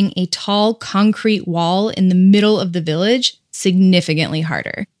make building a tall concrete wall in the middle of the village significantly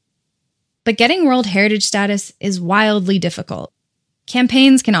harder. But getting World Heritage status is wildly difficult.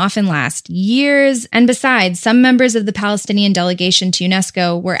 Campaigns can often last years, and besides, some members of the Palestinian delegation to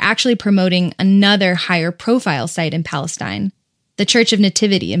UNESCO were actually promoting another higher profile site in Palestine, the Church of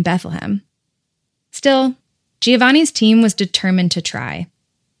Nativity in Bethlehem. Still, Giovanni's team was determined to try.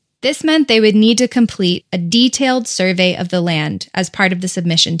 This meant they would need to complete a detailed survey of the land as part of the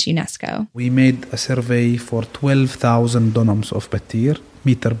submission to UNESCO. We made a survey for 12,000 dunams of Batir,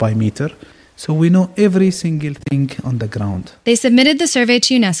 meter by meter, so we know every single thing on the ground. They submitted the survey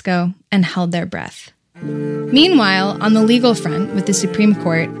to UNESCO and held their breath. Meanwhile, on the legal front with the Supreme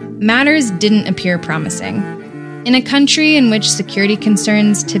Court, matters didn't appear promising. In a country in which security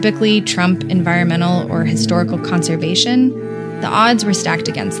concerns typically trump environmental or historical conservation, the odds were stacked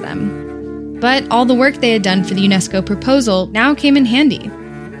against them. But all the work they had done for the UNESCO proposal now came in handy.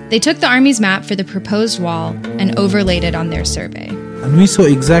 They took the Army's map for the proposed wall and overlaid it on their survey. And we saw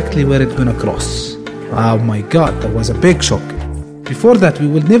exactly where it's going to cross. Oh my God, that was a big shock. Before that, we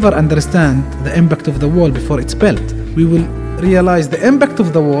will never understand the impact of the wall before it's built. We will realize the impact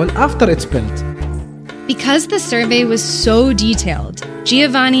of the wall after it's built. Because the survey was so detailed,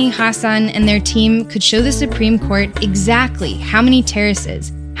 Giovanni, Hassan, and their team could show the Supreme Court exactly how many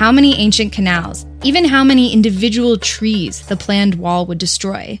terraces, how many ancient canals, even how many individual trees the planned wall would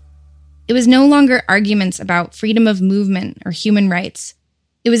destroy. It was no longer arguments about freedom of movement or human rights.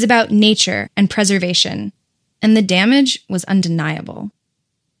 It was about nature and preservation, and the damage was undeniable.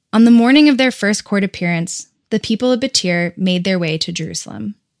 On the morning of their first court appearance, the people of Batir made their way to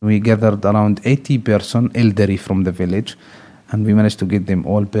Jerusalem. We gathered around 80 persons, elderly from the village, and we managed to get them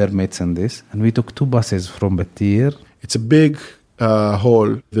all permits and this. And we took 2 buses from Batir. It's a big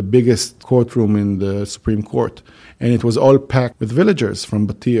hall, the biggest courtroom in the Supreme Court, and it was all packed with villagers from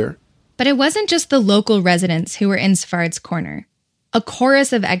Batir. But it wasn't just the local residents who were in Sfard's corner. A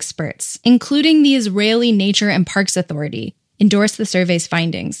chorus of experts, including the Israeli Nature and Parks Authority, endorsed the survey's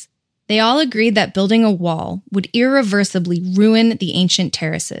findings. They all agreed that building a wall would irreversibly ruin the ancient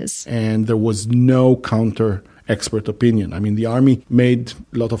terraces. And there was no counter-expert opinion. I mean, the army made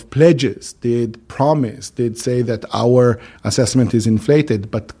a lot of pledges, did promise, did say that our assessment is inflated,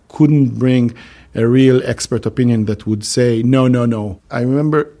 but couldn't bring a real expert opinion that would say, no. I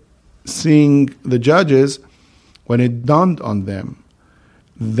remember seeing the judges when it dawned on them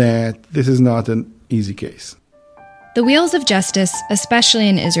that this is not an easy case. The wheels of justice, especially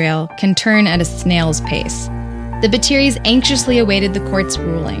in Israel, can turn at a snail's pace. The Batiris anxiously awaited the court's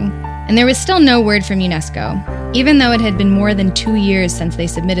ruling, and there was still no word from UNESCO, even though it had been more than 2 years since they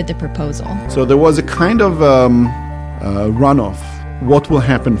submitted the proposal. So there was a kind of runoff. What will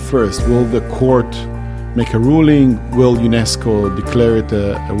happen first? Will the court make a ruling? Will UNESCO declare it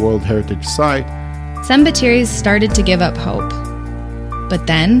a World Heritage Site? Some Batiris started to give up hope. But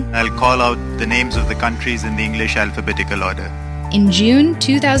then, I'll call out the names of the countries in the English alphabetical order. In June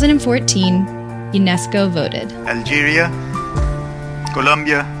 2014, UNESCO voted. Algeria,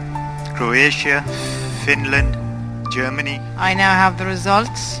 Colombia, Croatia, Finland, Germany. I now have the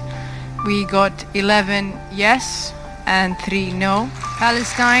results. We got 11 yes and 3 no.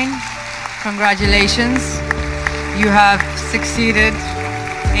 Palestine, congratulations. You have succeeded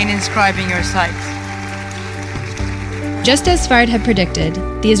in inscribing your site. Just as Sfard had predicted,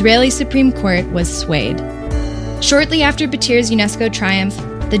 the Israeli Supreme Court was swayed. Shortly after Batir's UNESCO triumph,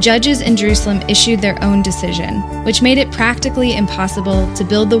 the judges in Jerusalem issued their own decision, which made it practically impossible to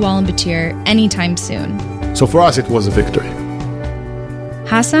build the wall in Batir anytime soon. So for us, it was a victory.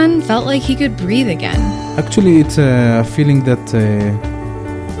 Hassan felt like he could breathe again. Actually, it's a feeling that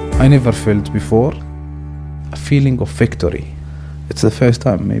I never felt before a feeling of victory. It's the first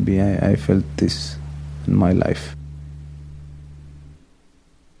time maybe I felt this in my life.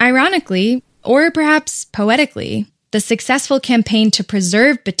 Ironically, or perhaps poetically, the successful campaign to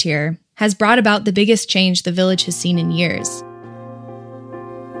preserve Batir has brought about the biggest change the village has seen in years.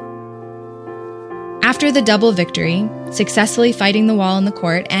 After the double victory, successfully fighting the wall in the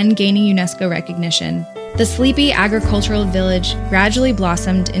court and gaining UNESCO recognition, the sleepy agricultural village gradually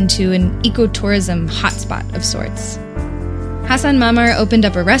blossomed into an ecotourism hotspot of sorts. Hassan Mamar opened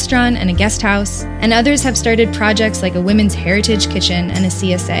up a restaurant and a guest house, and others have started projects like a women's heritage kitchen and a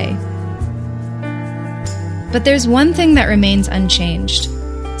CSA. But there's one thing that remains unchanged,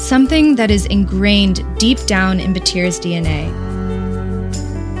 something that is ingrained deep down in Batir's DNA.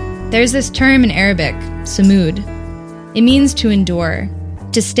 There's this term in Arabic, sumud. It means to endure,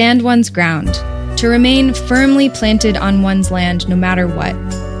 to stand one's ground, to remain firmly planted on one's land no matter what.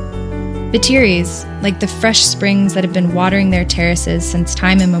 Batiris, like the fresh springs that have been watering their terraces since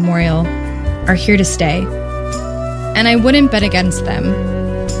time immemorial, are here to stay. And I wouldn't bet against them.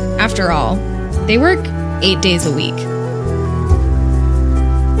 After all, they work 8 days a week.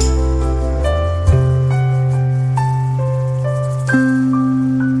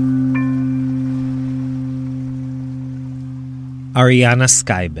 Ariana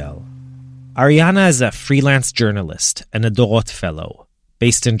Skybell. Ariana is a freelance journalist and a Dorot Fellow,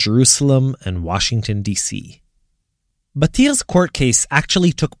 based in Jerusalem and Washington, D.C. Batir's court case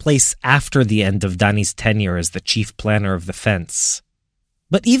actually took place after the end of Dani's tenure as the chief planner of the fence.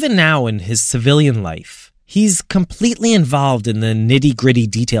 But even now in his civilian life, he's completely involved in the nitty-gritty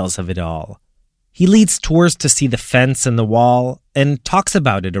details of it all. He leads tours to see the fence and the wall and talks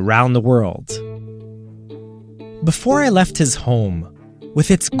about it around the world. Before I left his home, with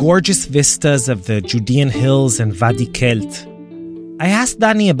its gorgeous vistas of the Judean hills and Wadi Kelt, I asked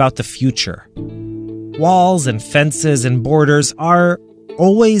Dani about the future. Walls and fences and borders are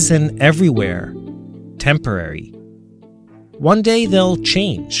always and everywhere temporary. One day they'll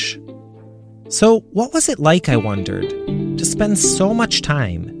change. So what was it like, I wondered, to spend so much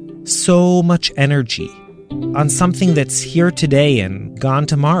time, so much energy, on something that's here today and gone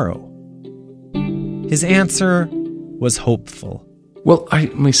tomorrow? His answer was hopeful. Well, I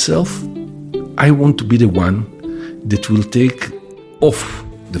want to be the one that will take off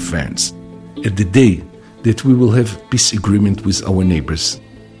the fence at the day that we will have peace agreement with our neighbors.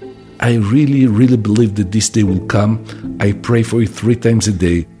 I really, really believe that this day will come. I pray for it 3 times a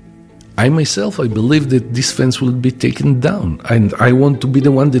day. I believe that this fence will be taken down, and I want to be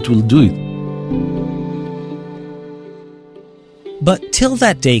the one that will do it. But till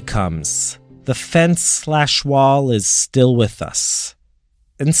that day comes, the fence/wall is still with us.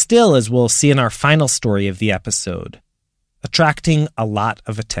 And still, as we'll see in our final story of the episode, attracting a lot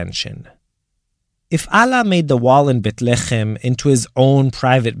of attention. If Allah made the wall in Bethlehem into his own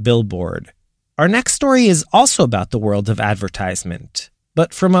private billboard, our next story is also about the world of advertisement,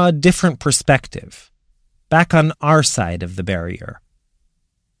 but from a different perspective, back on our side of the barrier.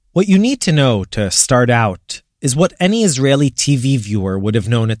 What you need to know to start out is what any Israeli TV viewer would have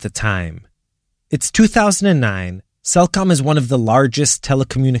known at the time. It's 2009. Cellcom is one of the largest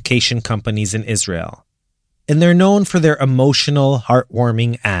telecommunication companies in Israel, and they're known for their emotional,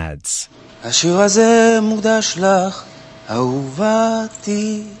 heartwarming ads.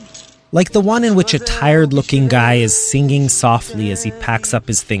 Like the one in which a tired-looking guy is singing softly as he packs up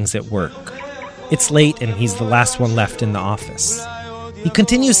his things at work. It's late and he's the last one left in the office. He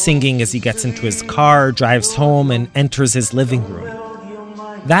continues singing as he gets into his car, drives home, and enters his living room.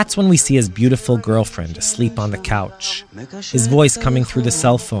 That's when we see his beautiful girlfriend asleep on the couch, his voice coming through the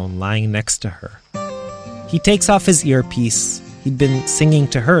cell phone lying next to her. He takes off his earpiece, he'd been singing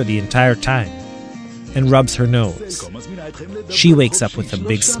to her the entire time, and rubs her nose. She wakes up with a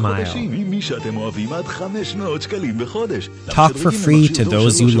big smile. Talk for free to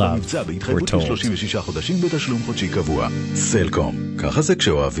those you love, we're told.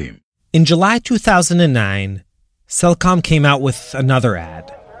 In July 2009, Cellcom came out with another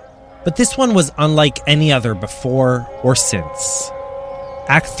ad. But this one was unlike any other before or since.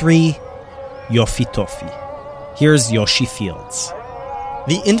 Act 3, Yofi Tofi. Here's Yoshi Fields.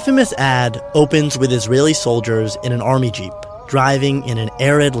 The infamous ad opens with Israeli soldiers in an army jeep, driving in an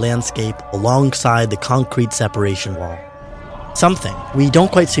arid landscape alongside the concrete separation wall. Something, we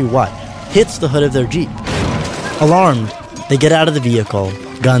don't quite see what, hits the hood of their jeep. Alarmed, they get out of the vehicle,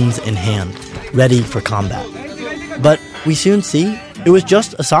 guns in hand, ready for combat. But we soon see it was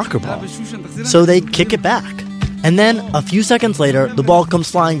just a soccer ball. So they kick it back. And then, a few seconds later, the ball comes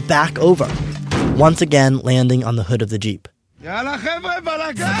flying back over, once again landing on the hood of the Jeep.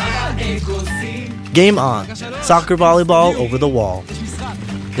 Game on. Soccer volleyball over the wall.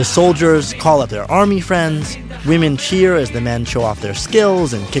 The soldiers call up their army friends. Women cheer as the men show off their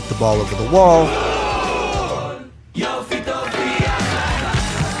skills and kick the ball over the wall.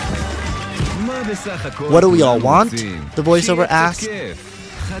 What do we all want? The voiceover asks.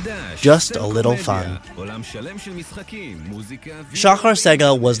 Just a little fun. Shachar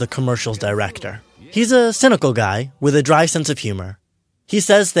Segal was the commercial's director. He's a cynical guy with a dry sense of humor. He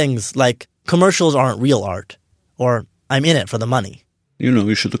says things like, commercials aren't real art, or I'm in it for the money.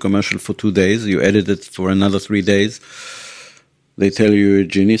 You shoot a commercial for 2 days, you edit it for another 3 days, they tell you you're a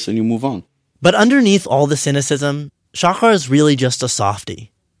genius and you move on. But underneath all the cynicism, Shachar is really just a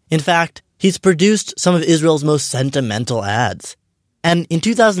softie. In fact, he's produced some of Israel's most sentimental ads. And in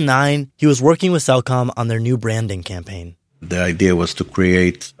 2009, he was working with Cellcom on their new branding campaign. The idea was to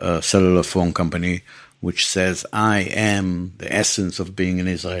create a cellular phone company which says, I am the essence of being an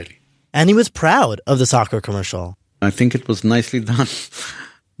Israeli. And he was proud of the soccer commercial. I think it was nicely done.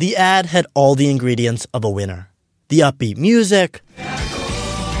 The ad had all the ingredients of a winner. The upbeat music,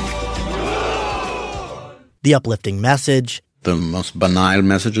 the uplifting message, the most banal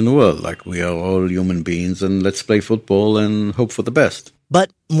message in the world, like we are all human beings and let's play football and hope for the best.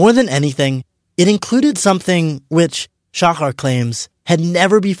 But more than anything, it included something which, Shachar claims, had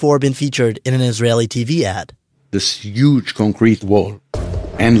never before been featured in an Israeli TV ad. This huge concrete wall,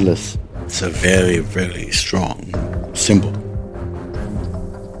 endless. It's a very, very strong symbol.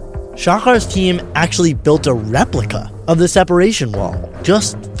 Shachar's team actually built a replica of the separation wall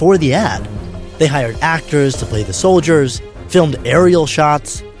just for the ad. They hired actors to play the soldiers, filmed aerial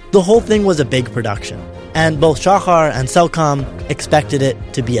shots. The whole thing was a big production, and both Shachar and Cellcom expected it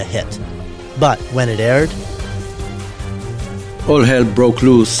to be a hit. But when it aired, all hell broke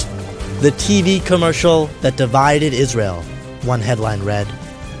loose. The TV commercial that divided Israel, one headline read.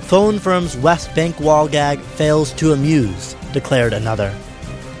 Phone firm's West Bank wall gag fails to amuse, declared another.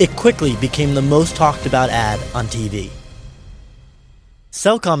 It quickly became the most talked about ad on TV.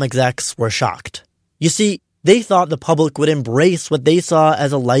 Cellcom execs were shocked. You see, they thought the public would embrace what they saw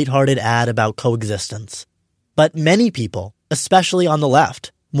as a lighthearted ad about coexistence. But many people, especially on the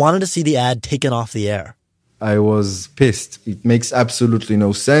left, wanted to see the ad taken off the air. I was pissed. It makes absolutely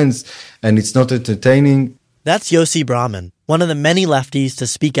no sense, and it's not entertaining. That's Yossi Brahman, one of the many lefties to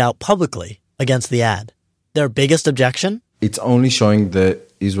speak out publicly against the ad. Their biggest objection? It's only showing the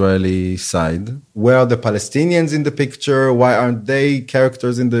Israeli side. Where are the Palestinians in the picture? Why aren't they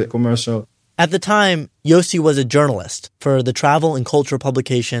characters in the commercial? At the time, Yossi was a journalist for the travel and culture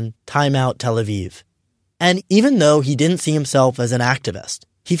publication Time Out Tel Aviv. And even though he didn't see himself as an activist,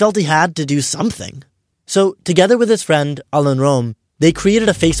 he felt he had to do something. So, together with his friend Alon Rom, they created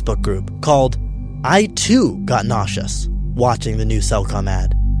a Facebook group called I Too Got Nauseous, watching the new Cellcom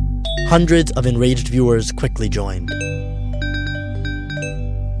ad. Hundreds of enraged viewers quickly joined.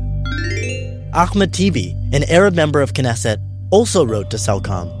 Ahmed Tibi, an Arab member of Knesset, also wrote to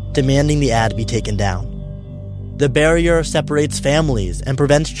Cellcom, demanding the ad be taken down. The barrier separates families and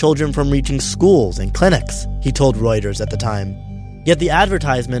prevents children from reaching schools and clinics, he told Reuters at the time. Yet the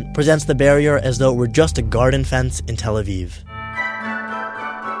advertisement presents the barrier as though it were just a garden fence in Tel Aviv.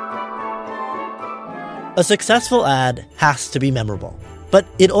 A successful ad has to be memorable, but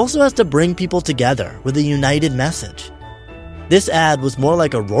it also has to bring people together with a united message. This ad was more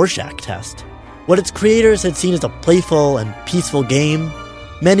like a Rorschach test. What its creators had seen as a playful and peaceful game,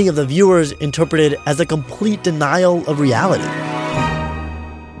 many of the viewers interpreted as a complete denial of reality.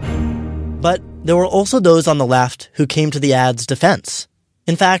 But there were also those on the left who came to the ad's defense.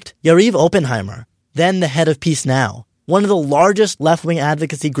 In fact, Yariv Oppenheimer, then the head of Peace Now, one of the largest left-wing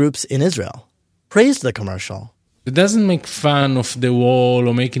advocacy groups in Israel, praised the commercial. It doesn't make fun of the wall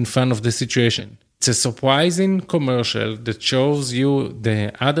or making fun of the situation. It's a surprising commercial that shows you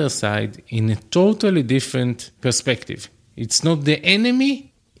the other side in a totally different perspective. It's not the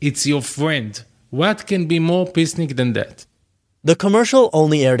enemy, it's your friend. What can be more peacenik than that? The commercial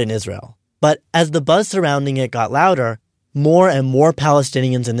only aired in Israel. But as the buzz surrounding it got louder, more and more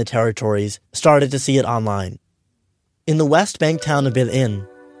Palestinians in the territories started to see it online. In the West Bank town of Bil'in,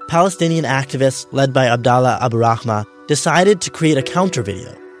 Palestinian activists led by Abdallah Abu Rahma decided to create a counter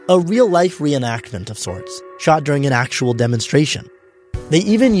video, a real-life reenactment of sorts, shot during an actual demonstration. They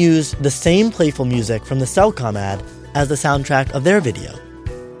even used the same playful music from the Cellcom ad as the soundtrack of their video.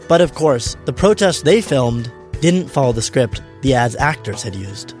 But of course, the protests they filmed didn't follow the script the ad's actors had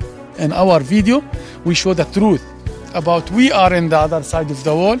used. In our video, we show the truth about we are in the other side of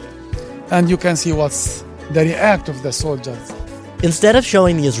the wall, and you can see what's the react of the soldiers. Instead of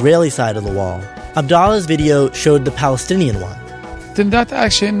showing the Israeli side of the wall, Abdallah's video showed the Palestinian one. In that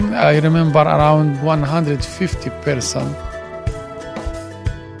action, I remember around 150 persons.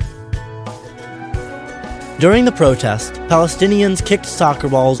 During the protest, Palestinians kicked soccer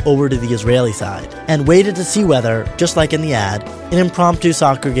balls over to the Israeli side and waited to see whether, just like in the ad, an impromptu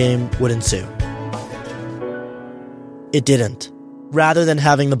soccer game would ensue. It didn't. Rather than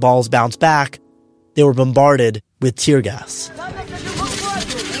having the balls bounce back, they were bombarded with tear gas.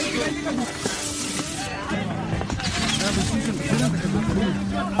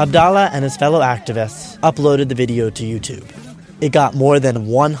 Abdallah and his fellow activists uploaded the video to YouTube. It got more than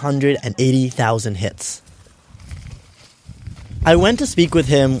 180,000 hits. I went to speak with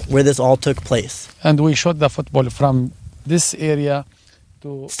him where this all took place. And we shot the football from this area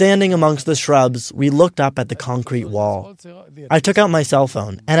to... Standing amongst the shrubs, we looked up at the concrete wall. I took out my cell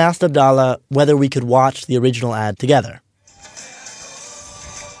phone and asked Abdallah whether we could watch the original ad together.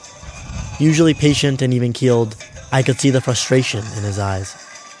 Usually patient and even-keeled, I could see the frustration in his eyes.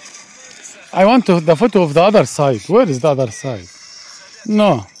 I want the photo of the other side. Where is the other side?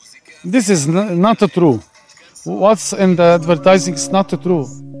 No, this is not true. What's in the advertising is not true.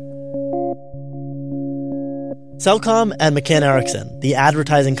 Cellcom and McCann Erickson, the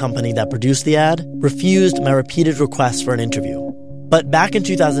advertising company that produced the ad, refused my repeated requests for an interview. But back in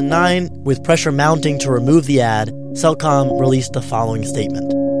 2009, with pressure mounting to remove the ad, Cellcom released the following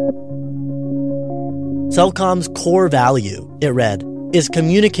statement. Cellcom's core value, it read, is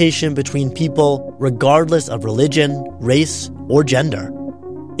communication between people regardless of religion, race, or gender.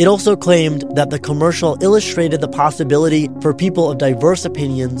 It also claimed that the commercial illustrated the possibility for people of diverse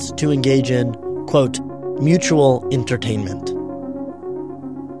opinions to engage in, quote, mutual entertainment.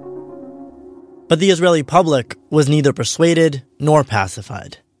 But the Israeli public was neither persuaded nor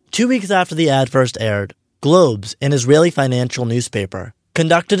pacified. 2 weeks after the ad first aired, Globes, an Israeli financial newspaper,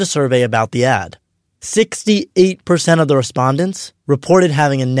 conducted a survey about the ad. 68% of the respondents reported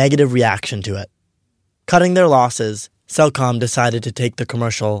having a negative reaction to it. Cutting their losses, Cellcom decided to take the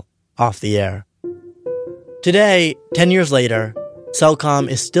commercial off the air. Today, 10 years later, Cellcom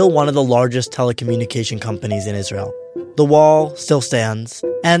is still one of the largest telecommunication companies in Israel. The wall still stands,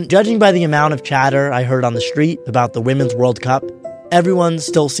 and judging by the amount of chatter I heard on the street about the Women's World Cup, everyone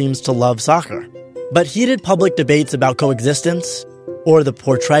still seems to love soccer. But heated public debates about coexistence, or the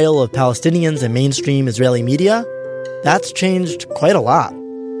portrayal of Palestinians in mainstream Israeli media, that's changed quite a lot.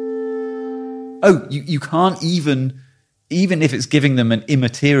 Oh, you can't even if it's giving them an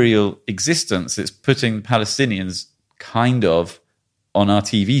immaterial existence, it's putting Palestinians kind of on our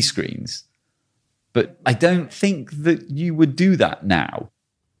TV screens. But I don't think that you would do that now.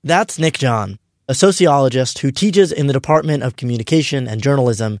 That's Nick John, a sociologist who teaches in the Department of Communication and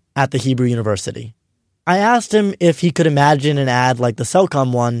Journalism at the Hebrew University. I asked him if he could imagine an ad like the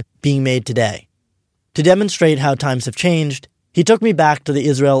Cellcom one being made today. To demonstrate how times have changed, he took me back to the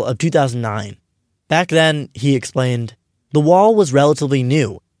Israel of 2009. Back then, he explained, the wall was relatively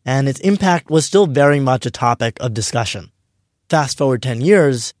new, and its impact was still very much a topic of discussion. Fast forward 10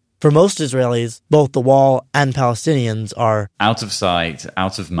 years, for most Israelis, both the wall and Palestinians are out of sight,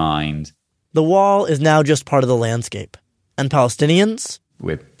 out of mind. The wall is now just part of the landscape. And Palestinians?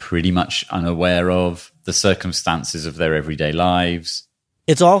 We're pretty much unaware of the circumstances of their everyday lives.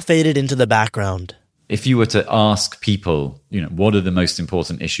 It's all faded into the background. If you were to ask people, what are the most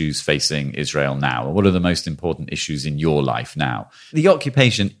important issues facing Israel now? Or what are the most important issues in your life now? The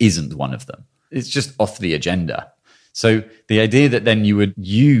occupation isn't one of them. It's just off the agenda. So the idea that then you would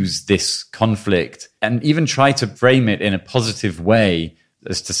use this conflict and even try to frame it in a positive way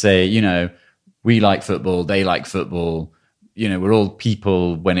as to say, we like football, they like football, we're all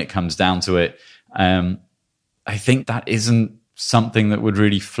people when it comes down to it. I think that isn't something that would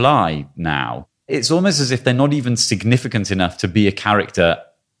really fly now. It's almost as if they're not even significant enough to be a character,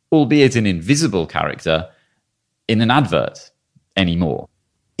 albeit an invisible character, in an advert anymore.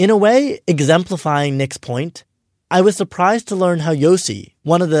 In a way, exemplifying Nick's point, I was surprised to learn how Yossi,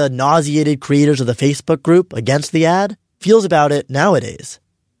 one of the nauseated creators of the Facebook group against the ad, feels about it nowadays.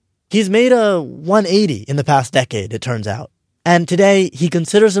 He's made a 180 in the past decade, it turns out. And today, he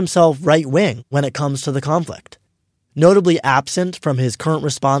considers himself right-wing when it comes to the conflict. Notably absent from his current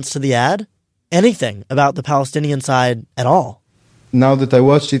response to the ad, anything about the Palestinian side at all. Now that I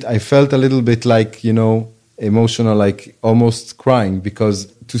watched it, I felt a little bit like, emotional, like almost crying, because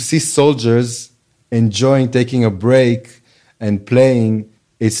to see soldiers enjoying taking a break and playing,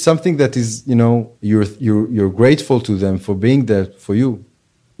 it's something that is, you're grateful to them for being there for you.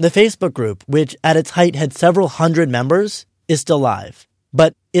 The Facebook group, which at its height had several hundred members, is still live,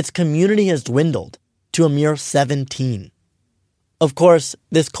 but its community has dwindled to a mere 17. Of course,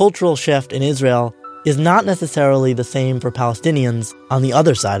 this cultural shift in Israel is not necessarily the same for Palestinians on the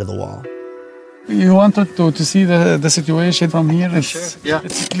other side of the wall. You wanted to see the situation from here?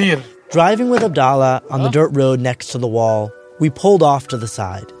 It's clear. Driving with Abdallah on the dirt road next to the wall, we pulled off to the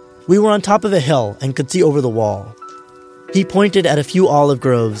side. We were on top of a hill and could see over the wall. He pointed at a few olive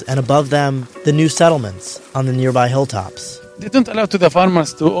groves and above them, the new settlements on the nearby hilltops. They don't allow to the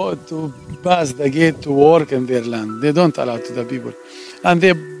farmers to pass the gate to work in their land. They don't allow to the people. And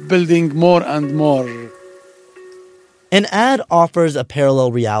they're building more and more. An ad offers a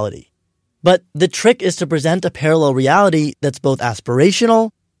parallel reality. But the trick is to present a parallel reality that's both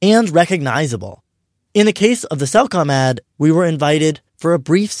aspirational and recognizable. In the case of the Cellcom ad, we were invited for a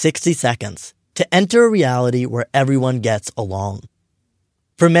brief 60 seconds to enter a reality where everyone gets along.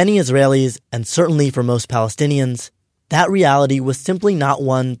 For many Israelis, and certainly for most Palestinians, that reality was simply not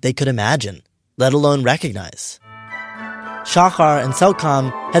one they could imagine, let alone recognize. Shachar and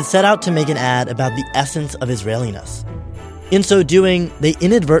Cellcom had set out to make an ad about the essence of Israeliness. In so doing, they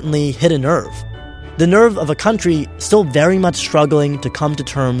inadvertently hit a nerve. The nerve of a country still very much struggling to come to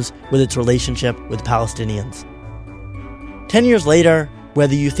terms with its relationship with Palestinians. 10 years later,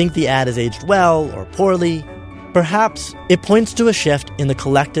 whether you think the ad is aged well or poorly, perhaps it points to a shift in the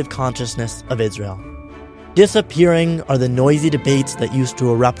collective consciousness of Israel. Disappearing are the noisy debates that used to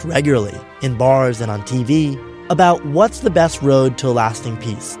erupt regularly in bars and on TV about what's the best road to a lasting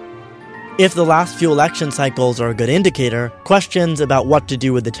peace. If the last few election cycles are a good indicator, questions about what to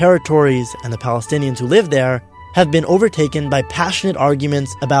do with the territories and the Palestinians who live there have been overtaken by passionate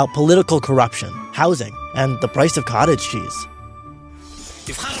arguments about political corruption, housing, and the price of cottage cheese.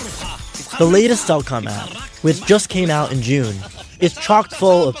 The latest Cellcom ad, which just came out in June, is chock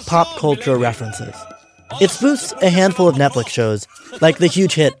full of pop culture references. It spoofs a handful of Netflix shows, like the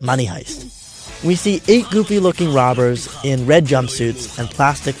huge hit Money Heist. We see 8 goofy-looking robbers in red jumpsuits and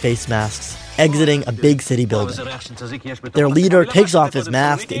plastic face masks exiting a big city building. Their leader takes off his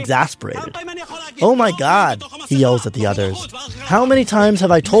mask, exasperated. "Oh my God," he yells at the others. "How many times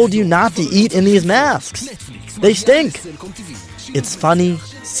have I told you not to eat in these masks? They stink." It's funny,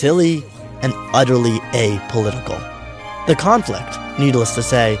 silly, and utterly apolitical. The conflict, needless to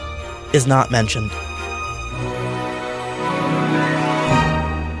say, is not mentioned.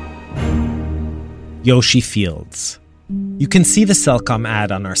 Yoshi Fields. You can see the Cellcom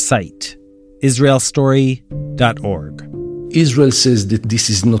ad on our site, israelstory.org. Israel says that this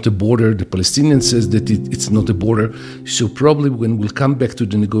is not a border. The Palestinian says that it's not a border. So probably when we'll come back to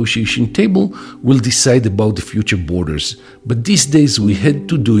the negotiation table, we'll decide about the future borders. But these days we had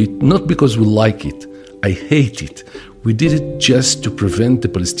to do it not because we like it. I hate it. We did it just to prevent the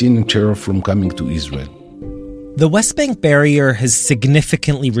Palestinian terror from coming to Israel. The West Bank barrier has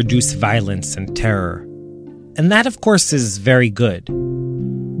significantly reduced violence and terror. And that, of course, is very good.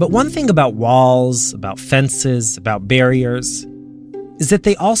 But one thing about walls, about fences, about barriers, is that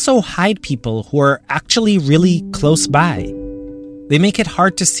they also hide people who are actually really close by. They make it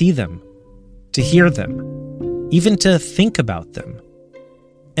hard to see them, to hear them, even to think about them.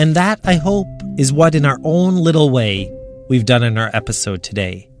 And that, I hope, is what in our own little way we've done in our episode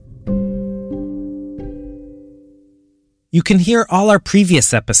today. You can hear all our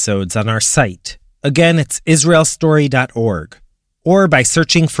previous episodes on our site. Again, it's israelstory.org. Or by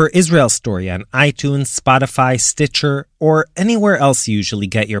searching for Israel Story on iTunes, Spotify, Stitcher, or anywhere else you usually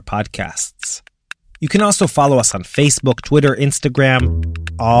get your podcasts. You can also follow us on Facebook, Twitter, Instagram,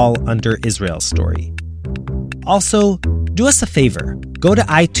 all under Israel Story. Also, do us a favor. Go to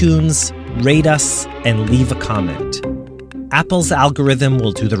iTunes, rate us, and leave a comment. Apple's algorithm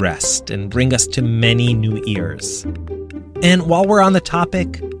will do the rest and bring us to many new ears. And while we're on the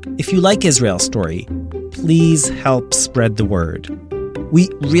topic, if you like Israel Story, please help spread the word. We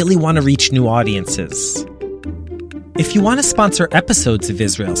really want to reach new audiences. If you want to sponsor episodes of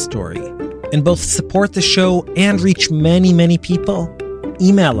Israel Story and both support the show and reach many, many people,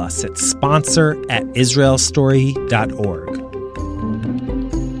 email us at sponsor@israelstory.org.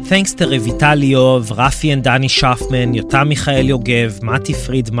 Thanks to Revital Liov, Rafi and Dani Schaffman, Yotam Michael Yogev, Mati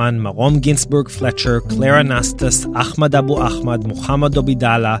Friedman, Marom Ginsburg Fletcher, Claire Anastas, Ahmad Abu Ahmad, Muhammad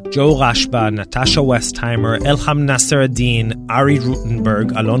Obidala, Joe Rashba, Natasha Westheimer, Elham Nasser Adin, Ari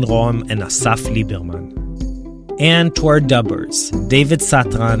Rutenberg, Alon Rom, and Asaf Lieberman. And to our dubbers, David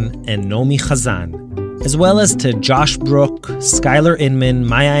Satran and Nomi Chazan, as well as to Josh Brook, Skylar Inman,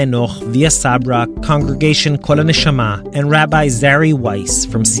 Maya Enoch, Via Sabra, Congregation Kol HaNeshama, and Rabbi Zari Weiss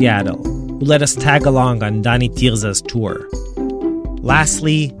from Seattle, who let us tag along on Dani Tirza's tour.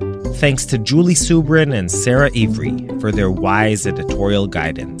 Lastly, thanks to Julie Subrin and Sarah Avery for their wise editorial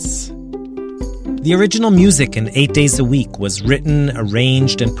guidance. The original music in 8 Days a Week was written,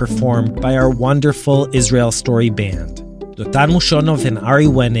 arranged, and performed by our wonderful Israel Story band, Dotan Mushonov and Ari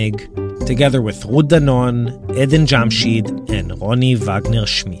Wenig, together with Ruth Danon, Eden Jamshid, and Ronnie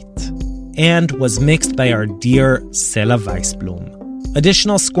Wagner-Schmidt, and was mixed by our dear Sela Weisblum.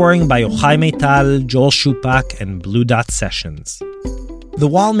 Additional scoring by Yochai Meital, Joel Shupak, and Blue Dot Sessions. The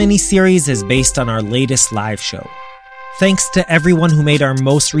Wall miniseries is based on our latest live show. Thanks to everyone who made our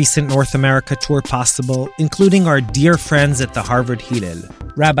most recent North America tour possible, including our dear friends at the Harvard Hillel,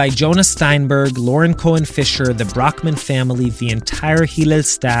 Rabbi Jonah Steinberg, Lauren Cohen-Fisher, the Brockman family, the entire Hillel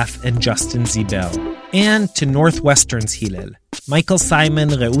staff, and Justin Zibel. And to Northwestern's Hillel, Michael Simon,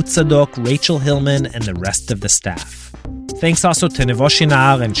 Reut Tzadok, Rachel Hillman, and the rest of the staff. Thanks also to Nevo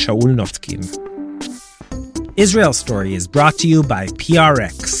Shinar and Shaul Notkin. Israel Story is brought to you by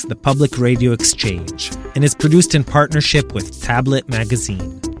PRX, the Public Radio Exchange, and is produced in partnership with Tablet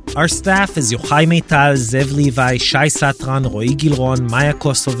Magazine. Our staff is Yochai Meital, Zev Levi, Shai Satran, Roy Gilron, Maya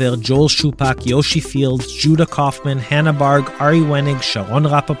Kosover, Joel Shupak, Yoshi Fields, Judah Kaufman, Hannah Barg, Ari Wenig, Sharon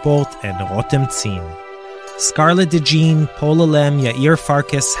Rappaport, and Rotem Tzin. Scarlett DeJean, Paula Lem, Yair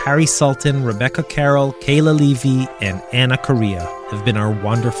Farkas, Harry Sultan, Rebecca Carroll, Kayla Levy, and Anna Correa have been our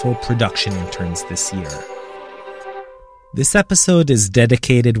wonderful production interns this year. This episode is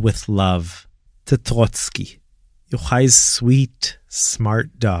dedicated with love to Trotsky, Yochai's sweet,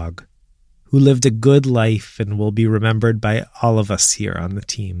 smart dog, who lived a good life and will be remembered by all of us here on the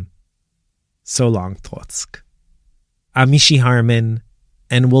team. So long, Trotsky. I'm Mishi Harman,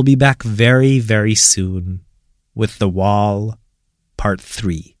 and we'll be back very, very soon with The Wall, Part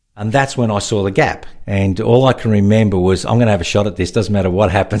 3. And that's when I saw the gap. And all I can remember was, I'm going to have a shot at this. Doesn't matter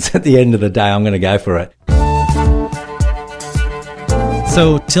what happens. At the end of the day, I'm going to go for it.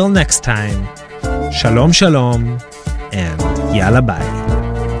 So, till next time, Shalom Shalom, and Yalla Bye.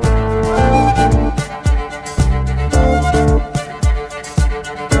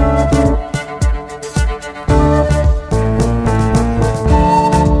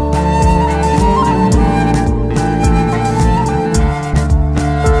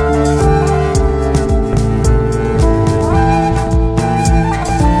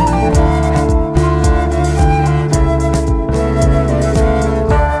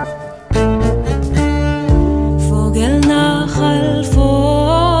 Vogel Nachal,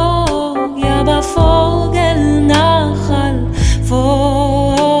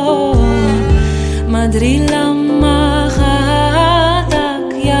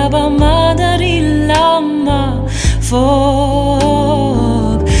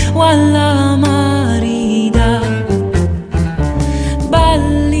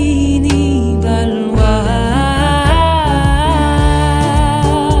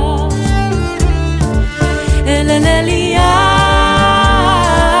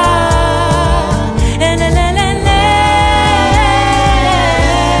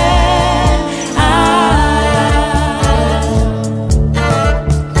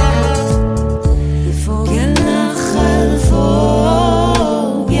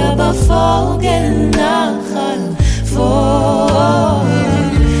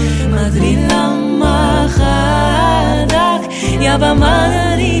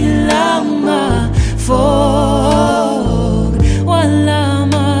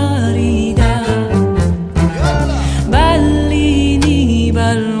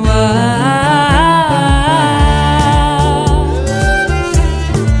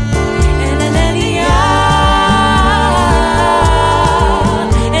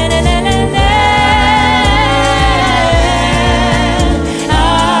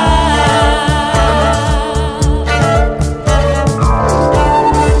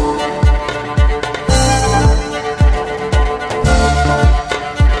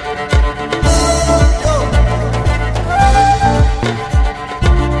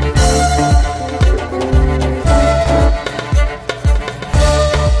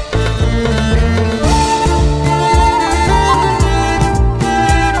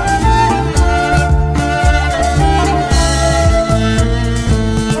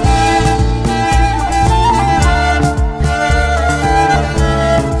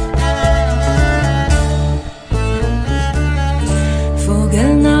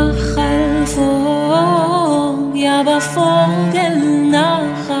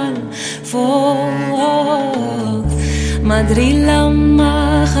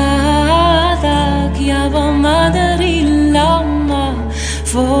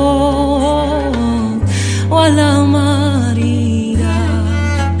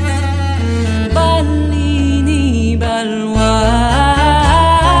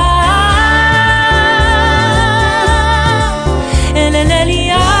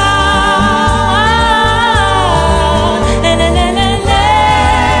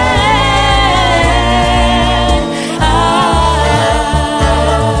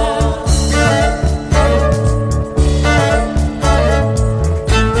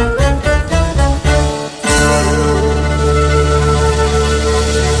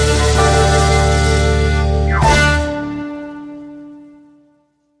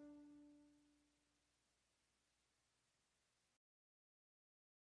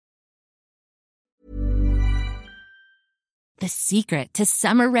 The secret to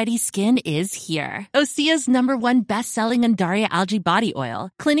summer-ready skin is here. Osea's #1 best-selling Undaria Algae Body Oil,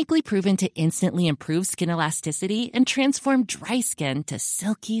 clinically proven to instantly improve skin elasticity and transform dry skin to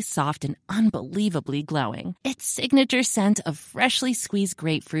silky, soft, and unbelievably glowing. Its signature scent of freshly squeezed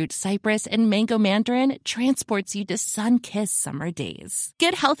grapefruit, cypress, and mango mandarin transports you to sun-kissed summer days.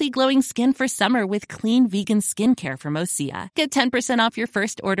 Get healthy, glowing skin for summer with clean vegan skincare from Osea. Get 10% off your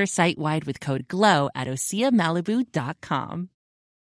first order site-wide with code GLOW at OseaMalibu.com.